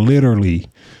here. Literally,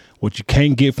 what you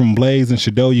can't get from Blaze and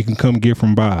Shadow, you can come get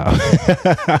from Bob.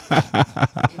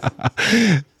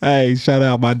 Hey, shout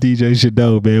out my DJ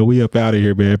Shadow, man. We up out of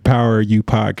here, man. Power You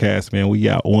Podcast, man. We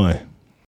got one.